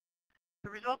 The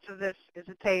results of this is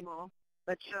a table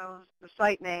that shows the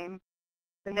site name,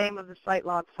 the name of the site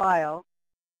log file,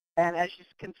 and as you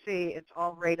can see, it's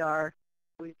all radar.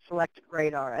 We've selected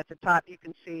radar. At the top, you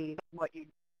can see what your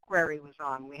query was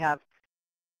on. We have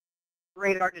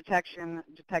radar detection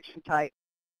type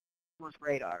was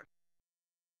radar.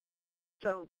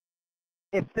 So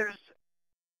if there's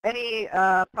any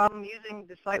problem using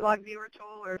the site log viewer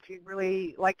tool, or if you'd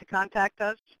really like to contact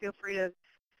us, feel free to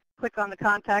click on the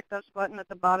Contact Us button at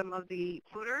the bottom of the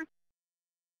footer.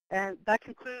 And that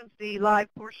concludes the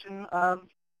live portion of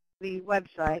the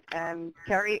website. And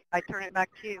Carrie, I turn it back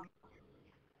to you.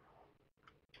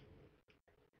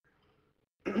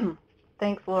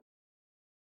 Thanks, Laura.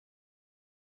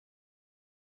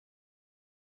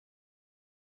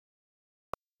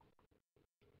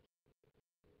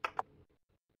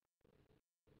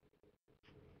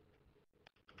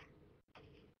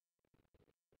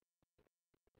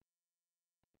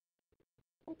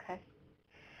 Okay.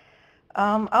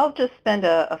 I'll just spend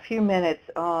a few minutes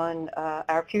on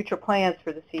our future plans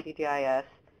for the CDDIS,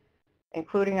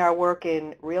 including our work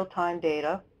in real-time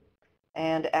data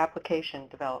and application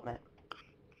development.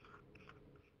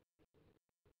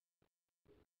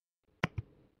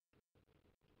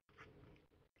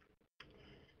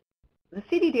 The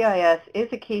CDDIS is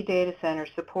a key data center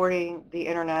supporting the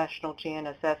international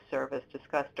GNSS service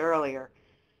discussed earlier.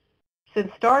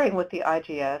 Since starting with the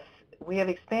IGS, we have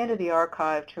expanded the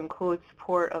archive to include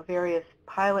support of various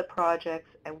pilot projects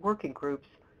and working groups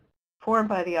formed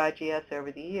by the IGS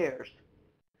over the years.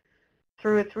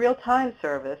 Through its real-time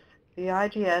service, the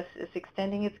IGS is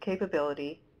extending its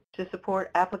capability to support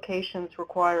applications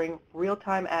requiring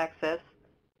real-time access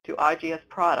to IGS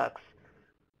products,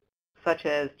 such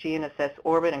as GNSS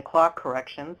orbit and clock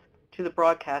corrections, to the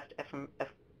broadcast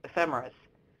ephemeris.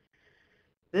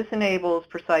 This enables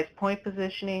precise point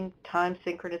positioning, time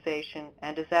synchronization,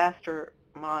 and disaster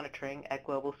monitoring at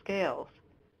global scales.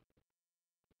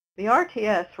 The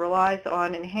RTS relies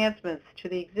on enhancements to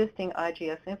the existing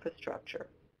IGS infrastructure.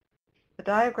 The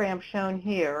diagram shown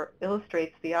here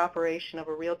illustrates the operation of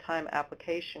a real-time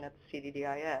application at the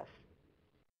CDDIS.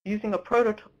 Using a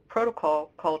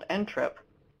protocol called NTRIP,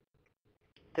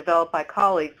 developed by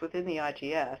colleagues within the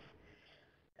IGS,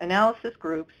 analysis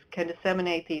groups can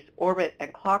disseminate these orbit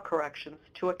and clock corrections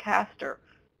to a caster,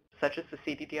 such as the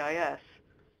CDDIS,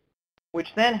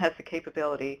 which then has the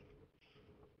capability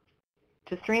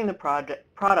to stream the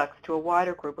products to a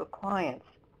wider group of clients.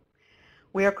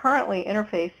 We are currently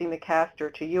interfacing the caster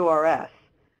to URS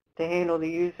to handle the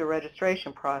user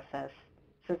registration process,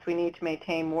 since we need to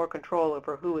maintain more control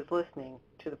over who is listening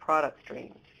to the product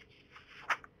stream.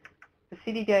 The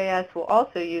CDDIS will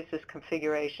also use this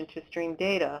configuration to stream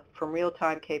data from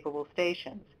real-time capable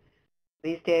stations.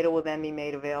 These data will then be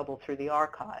made available through the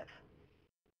archive.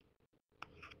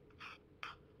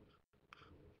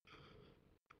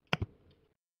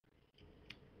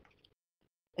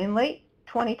 In late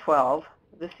 2012,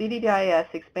 the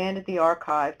CDDIS expanded the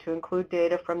archive to include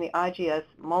data from the IGS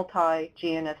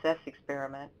multi-GNSS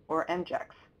experiment, or MGEX.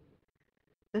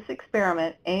 This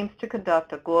experiment aims to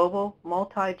conduct a global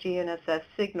multi-GNSS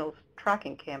signals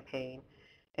tracking campaign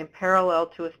in parallel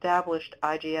to established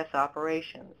IGS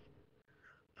operations,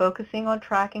 focusing on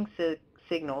tracking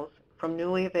signals from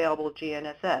newly available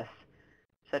GNSS,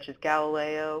 such as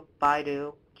Galileo,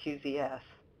 Baidu, QZS.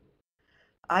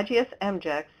 IGS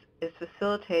MGEX is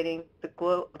facilitating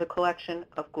the collection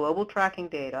of global tracking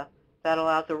data that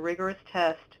allows a rigorous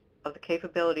test of the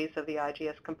capabilities of the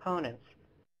IGS components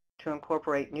to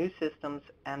incorporate new systems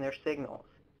and their signals.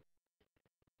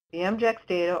 The MGEX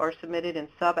data are submitted in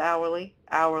sub-hourly,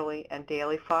 hourly, and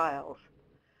daily files.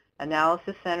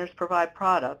 Analysis centers provide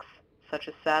products such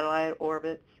as satellite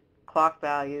orbits, clock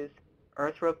values,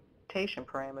 Earth rotation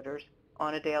parameters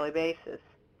on a daily basis.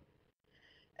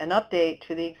 An update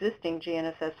to the existing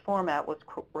GNSS format was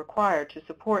required to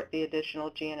support the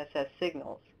additional GNSS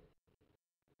signals.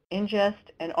 Ingest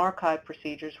and archive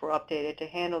procedures were updated to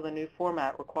handle the new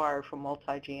format required for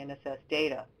multi-GNSS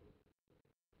data.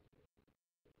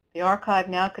 The archive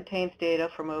now contains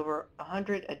data from over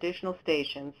 100 additional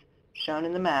stations shown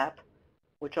in the map,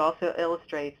 which also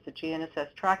illustrates the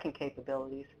GNSS tracking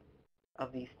capabilities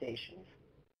of these stations.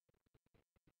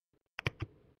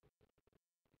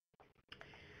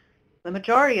 The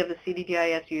majority of the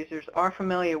CDDIS users are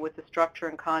familiar with the structure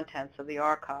and contents of the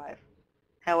archive.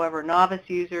 However, novice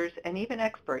users and even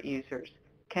expert users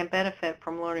can benefit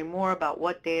from learning more about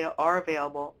what data are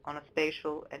available on a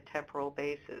spatial and temporal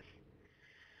basis.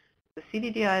 The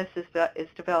CDDIS is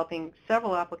developing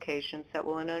several applications that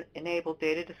will enable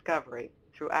data discovery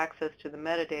through access to the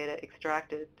metadata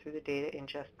extracted through the data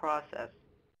ingest process.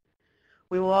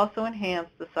 We will also enhance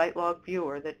the site log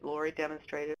viewer that Lori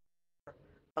demonstrated,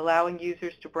 allowing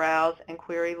users to browse and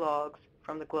query logs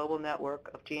from the global network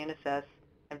of GNSS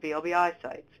and VLBI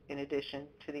sites, in addition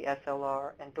to the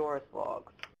SLR and DORIS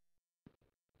logs.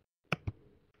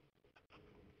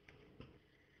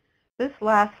 This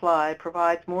last slide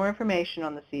provides more information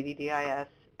on the CDDIS,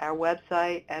 our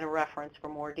website, and a reference for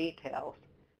more details,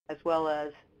 as well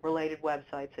as related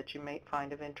websites that you may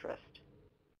find of interest.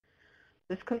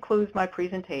 This concludes my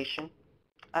presentation.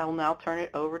 I will now turn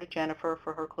it over to Jennifer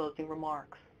for her closing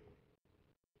remarks.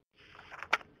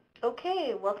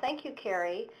 Okay, well, thank you,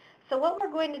 Carrie. So what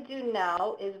we're going to do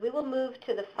now is we will move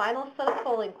to the final set of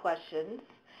polling questions.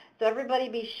 So everybody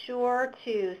be sure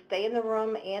to stay in the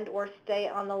room and or stay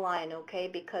on the line, okay?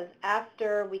 Because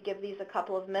after we give these a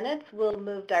couple of minutes, we'll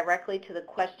move directly to the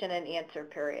question and answer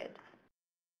period.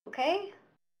 Okay?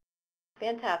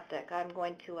 Fantastic. I'm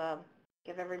going to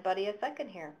give everybody a second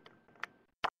here.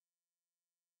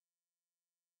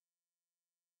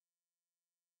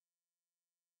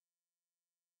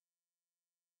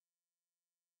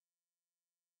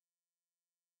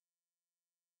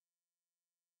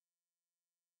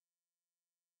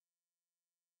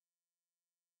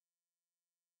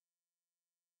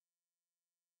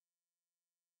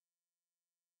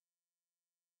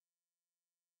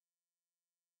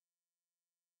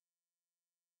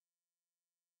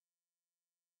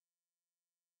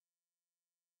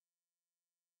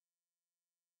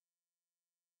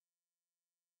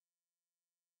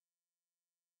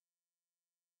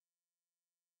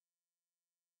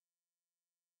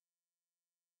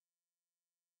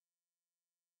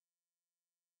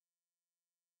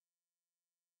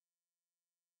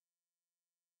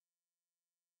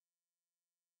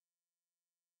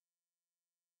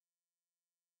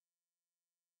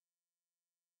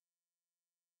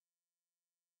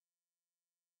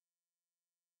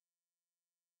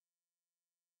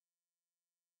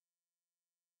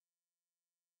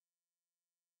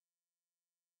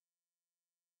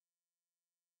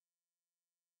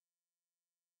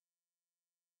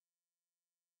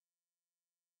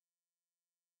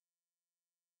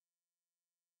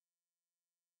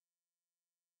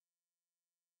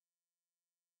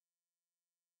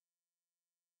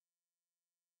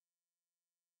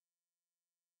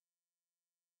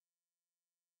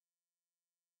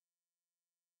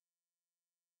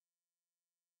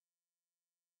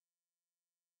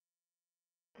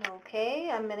 Okay,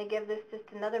 I'm going to give this just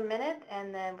another minute,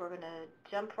 and then we're going to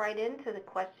jump right into the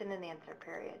question and answer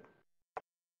period.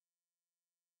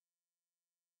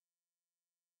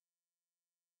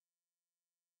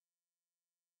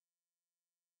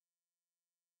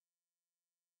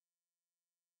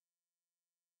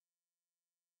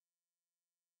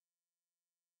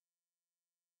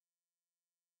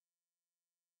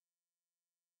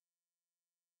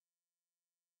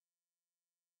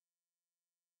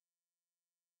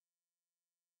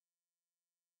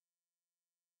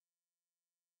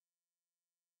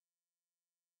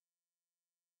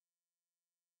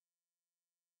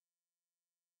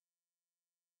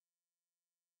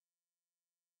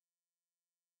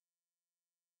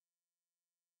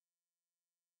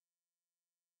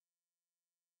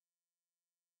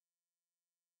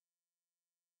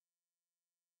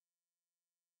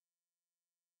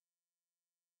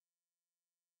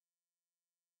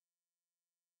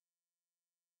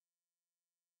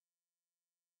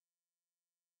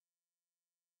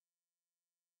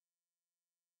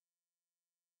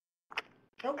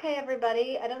 Okay,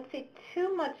 everybody, I don't see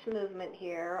too much movement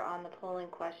here on the polling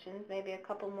questions. Maybe a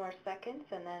couple more seconds,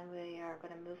 and then we are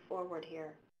going to move forward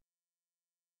here.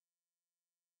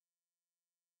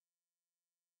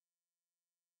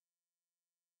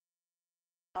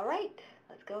 All right,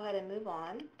 let's go ahead and move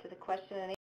on to the question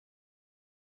and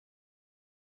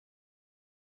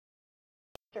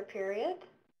answer period.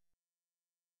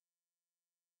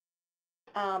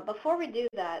 Before we do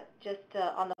that, just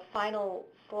on the final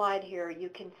slide here, you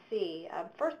can see,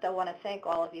 first I want to thank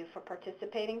all of you for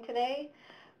participating today.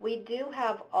 We do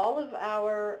have all of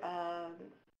our,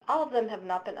 all of them have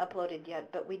not been uploaded yet,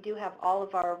 but we do have all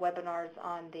of our webinars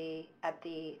on at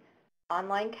the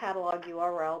online catalog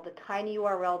URL, the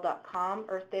tinyurl.com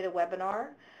Earthdata webinar.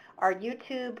 Our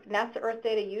YouTube, NASA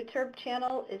Earthdata YouTube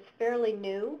channel is fairly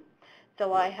new.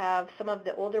 So I have some of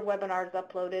the older webinars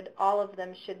uploaded. All of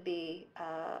them should be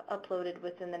uploaded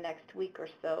within the next week or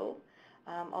so,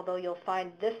 although you'll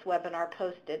find this webinar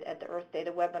posted at the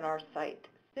Earthdata webinar site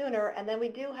sooner. And then we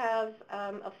do have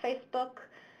a Facebook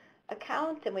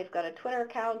account, and we've got a Twitter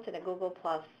account and a Google+.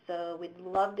 So we'd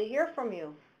love to hear from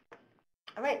you.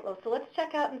 All right, well, so let's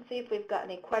check out and see if we've got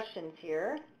any questions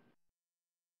here.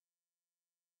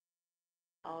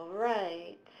 All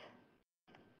right.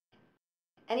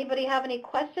 Anybody have any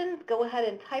questions? Go ahead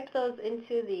and type those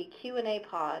into the Q&A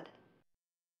pod.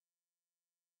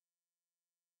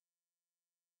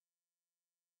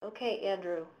 Okay,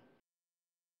 Andrew.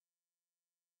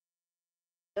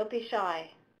 Don't be shy.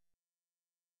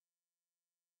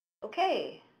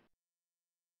 Okay.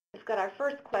 We've got our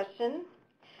first question.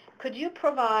 Could you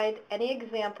provide any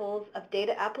examples of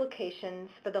data applications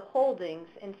for the holdings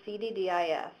in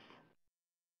CDDIS?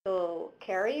 So,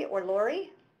 Carrie or Lori?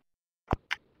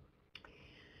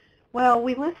 Well,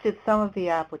 we listed some of the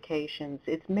applications.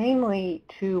 It's mainly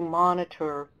to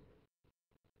monitor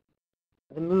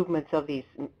the movements of these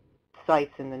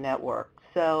sites in the network.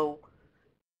 So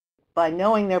by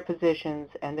knowing their positions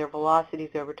and their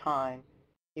velocities over time,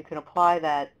 you can apply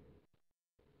that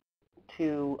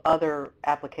to other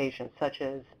applications such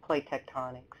as plate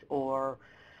tectonics or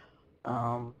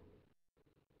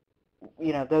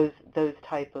you know, those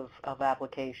type of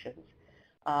applications.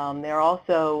 There are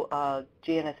also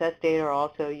GNSS data are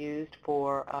also used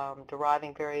for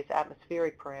deriving various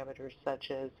atmospheric parameters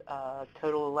such as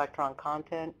total electron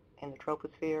content in the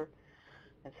troposphere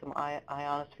and some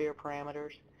ionosphere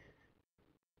parameters.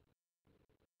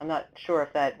 I'm not sure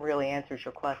if that really answers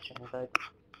your question, but.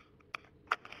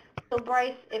 So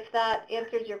Bryce, if that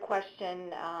answers your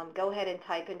question, go ahead and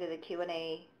type into the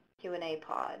Q&A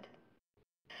pod.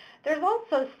 There's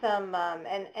also some,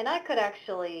 and I could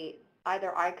actually,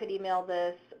 either I could email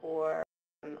this or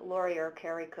Lori or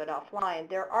Carrie could offline.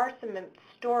 There are some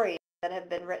stories that have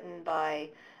been written by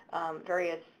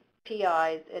various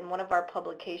PIs in one of our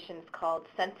publications called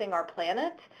Sensing Our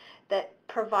Planet that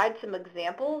provide some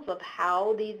examples of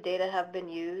how these data have been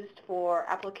used for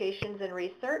applications and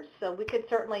research. So we could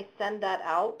certainly send that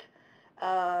out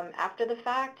after the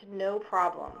fact, no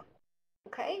problem.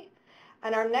 Okay?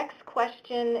 And our next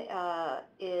question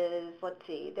is, let's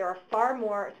see, there are far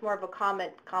more, it's more of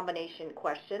a combination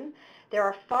question. There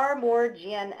are far more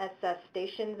GNSS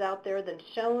stations out there than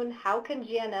shown. How can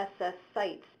GNSS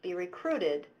sites be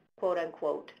recruited, quote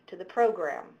unquote, to the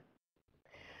program?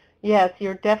 Yes,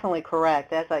 you're definitely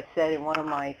correct. As I said in one of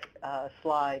my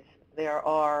slides, there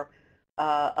are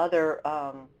other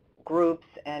groups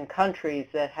and countries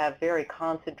that have very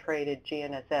concentrated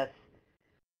GNSS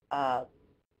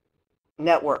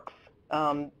networks.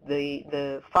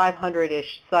 The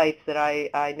 500-ish sites that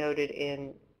I noted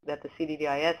in that the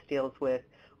CDDIS deals with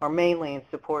are mainly in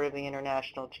support of the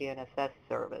International GNSS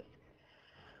Service.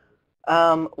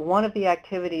 One of the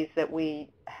activities that we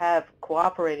have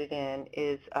cooperated in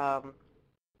is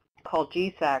called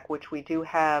GSAC, which we do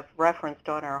have referenced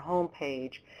on our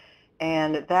homepage,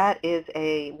 and that is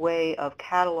a way of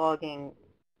cataloging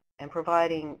and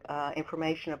providing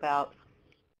information about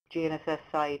GNSS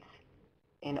sites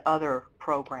in other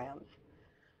programs.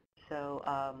 So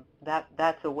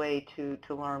that's a way to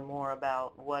learn more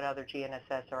about what other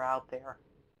GNSS are out there.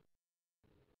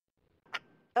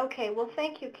 Okay, well,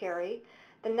 thank you, Carrie.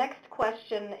 The next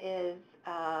question is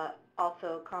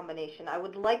also a combination. I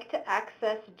would like to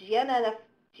access GNSS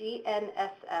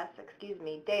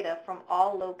data from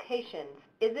all locations.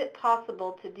 Is it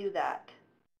possible to do that?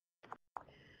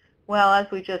 Well, as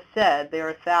we just said, there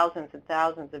are thousands and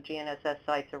thousands of GNSS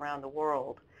sites around the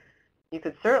world. You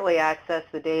could certainly access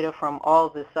the data from all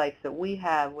of the sites that we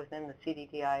have within the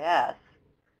CDDIS.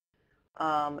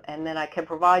 And then I can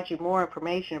provide you more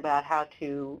information about how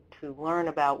to learn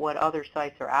about what other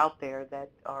sites are out there that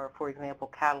are, for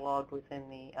example, cataloged within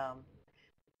the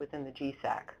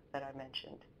GSAC that I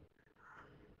mentioned.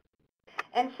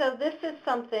 And so this is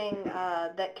something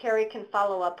that Carrie can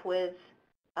follow up with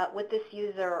this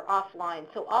user offline.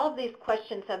 So all of these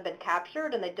questions have been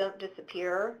captured and they don't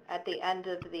disappear at the end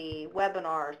of the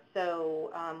webinar.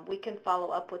 So we can follow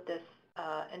up with this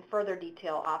in further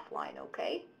detail offline,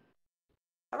 okay?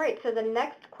 All right, so the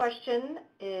next question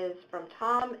is from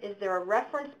Tom. Is there a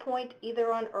reference point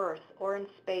either on Earth or in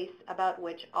space about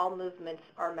which all movements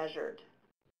are measured?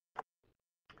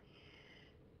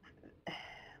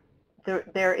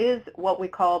 There is what we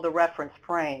call the reference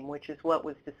frame, which is what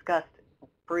was discussed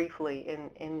briefly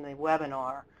in the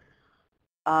webinar.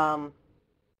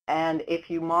 And if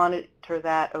you monitor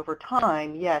that over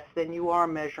time, yes, then you are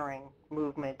measuring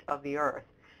movement of the Earth.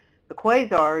 The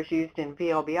quasars used in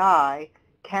VLBI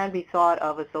can be thought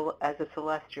of as a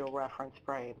celestial reference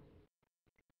frame.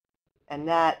 And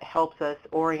that helps us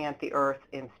orient the Earth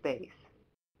in space.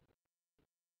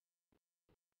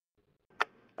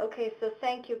 Okay, so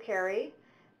thank you, Carrie.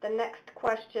 The next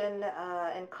question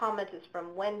and comment is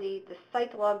from Wendy. The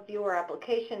site log viewer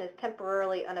application is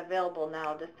temporarily unavailable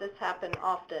now. Does this happen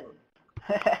often?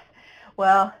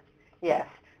 Well, yes.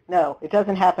 No, it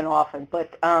doesn't happen often.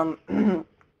 But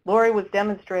Lori was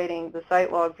demonstrating the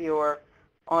site log viewer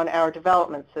on our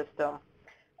development system.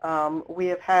 We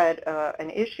have had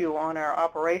an issue on our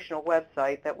operational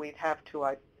website that we've had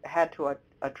to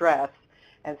address,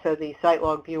 and so the site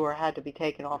log viewer had to be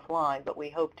taken offline, but we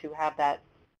hope to have that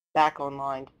back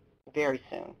online very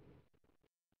soon.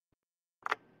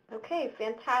 Okay,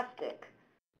 fantastic.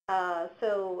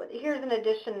 So here's an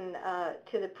addition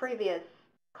to the previous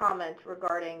comment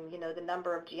regarding, the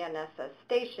number of GNSS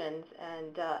stations,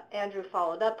 and Andrew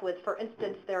followed up with, for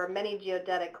instance, there are many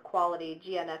geodetic quality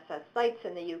GNSS sites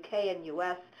in the UK and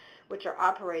US which are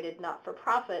operated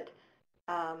not-for-profit,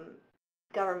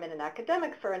 government and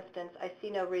academic, for instance. I see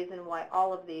no reason why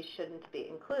all of these shouldn't be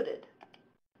included.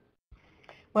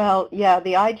 Well, yeah,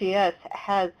 the IGS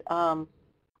has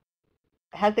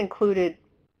included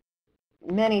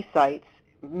many sites,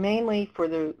 mainly for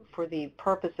the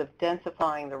purpose of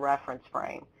densifying the reference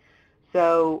frame.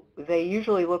 So they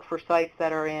usually look for sites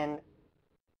that are in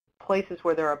places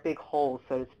where there are big holes,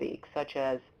 so to speak, such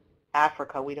as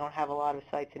Africa. We don't have a lot of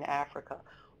sites in Africa,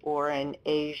 or in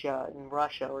Asia, in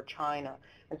Russia, or China.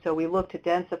 And so we look to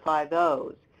densify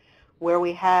those. Where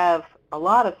we have a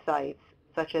lot of sites,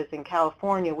 such as in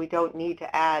California, we don't need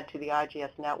to add to the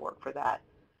IGS network for that.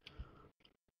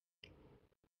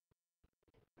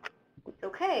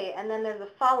 Okay, and then there's a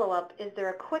follow-up. Is there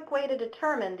a quick way to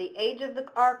determine the age of the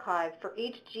archive for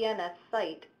each GNS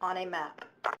site on a map?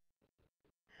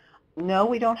 No,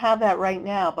 we don't have that right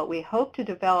now, but we hope to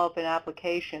develop an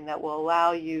application that will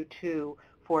allow you to,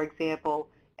 for example,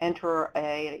 enter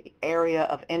an area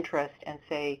of interest and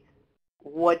say,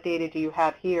 what data do you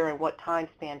have here and what time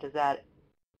span does that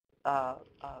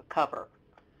cover?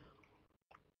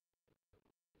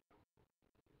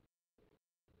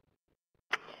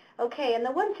 Okay, and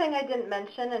the one thing I didn't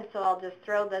mention, and so I'll just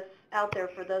throw this out there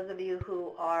for those of you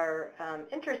who are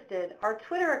interested, our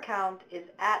Twitter account is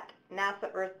at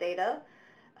NASA Earthdata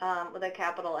with a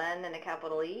capital N and a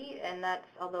capital E, and that's,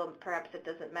 although perhaps it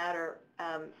doesn't matter,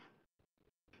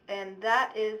 and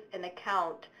that is an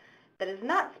account that is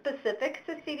not specific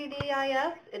to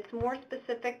CDDIS. It's more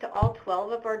specific to all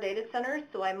 12 of our data centers,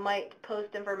 so I might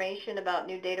post information about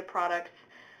new data products,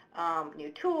 new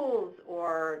tools,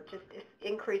 or just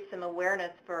increase some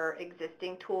awareness for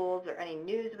existing tools or any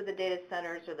news with the data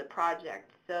centers or the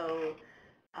project. So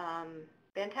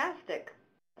fantastic.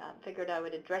 Figured I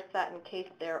would address that in case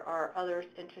there are others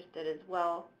interested as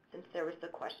well, since there was the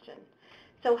question.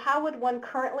 So how would one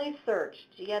currently search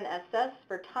GNSS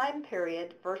for time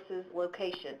period versus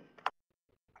location?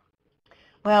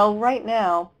 Well, right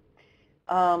now,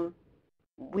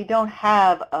 we don't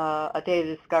have a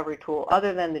data discovery tool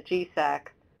other than the GSAC,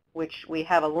 which we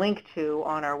have a link to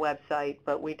on our website,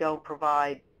 but we don't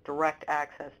provide direct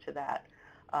access to that.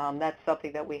 That's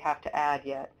something that we have to add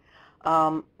yet.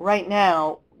 Right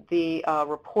now, the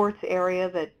reports area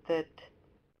that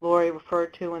Lori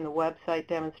referred to in the website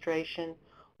demonstration,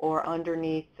 or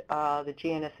underneath the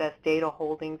GNSS data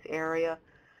holdings area,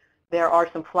 there are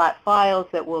some flat files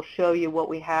that will show you what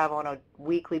we have on a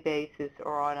weekly basis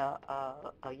or on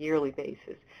a yearly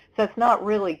basis. So it's not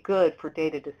really good for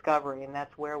data discovery, and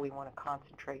that's where we want to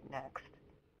concentrate next.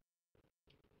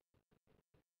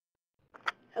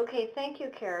 Okay, thank you,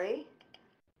 Carrie.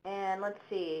 And let's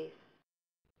see.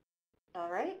 All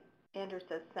right, Andrew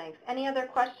says thanks. Any other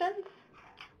questions?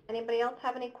 Anybody else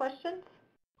have any questions?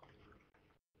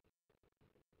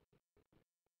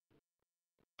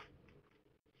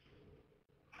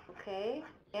 Okay,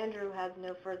 Andrew has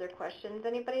no further questions.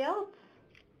 Anybody else?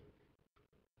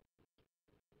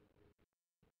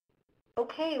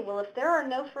 Okay, well, if there are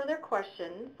no further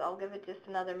questions, I'll give it just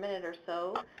another minute or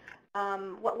so.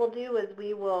 What we'll do is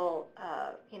we will,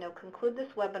 conclude this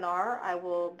webinar. I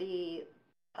will be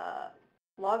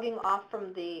logging off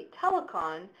from the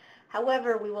telecon.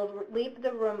 However, we will leave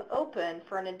the room open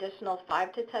for an additional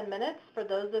 5 to 10 minutes for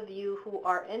those of you who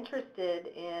are interested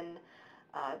in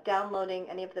downloading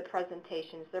any of the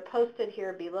presentations. They're posted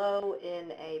here below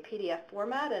in a PDF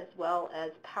format as well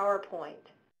as PowerPoint.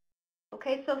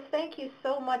 Okay, so thank you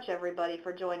so much, everybody,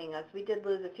 for joining us. We did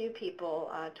lose a few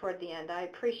people toward the end. I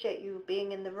appreciate you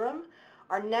being in the room.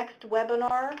 Our next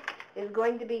webinar is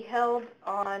going to be held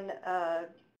on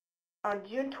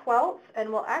June 12th, and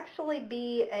will actually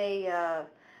be the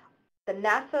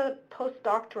NASA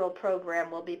postdoctoral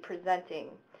program will be presenting.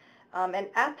 And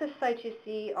at the site you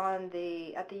see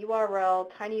at the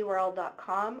URL,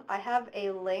 tinyurl.com, I have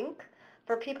a link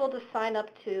for people to sign up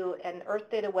to an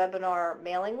Earthdata webinar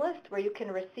mailing list where you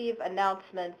can receive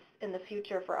announcements in the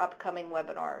future for upcoming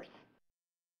webinars.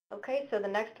 Okay, so the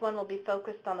next one will be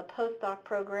focused on the postdoc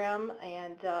program,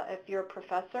 and if you're a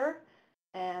professor,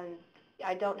 and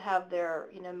I don't have their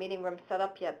meeting room set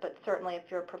up yet, but certainly if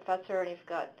you're a professor and you've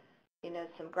got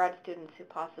some grad students who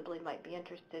possibly might be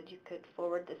interested, you could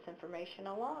forward this information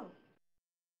along.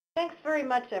 Thanks very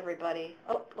much, everybody.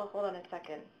 Oh, well, hold on a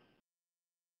second.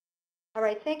 All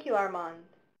right, thank you, Armand.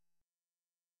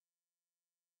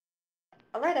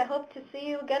 All right, I hope to see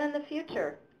you again in the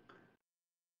future.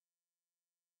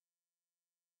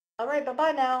 All right,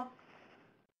 bye-bye now.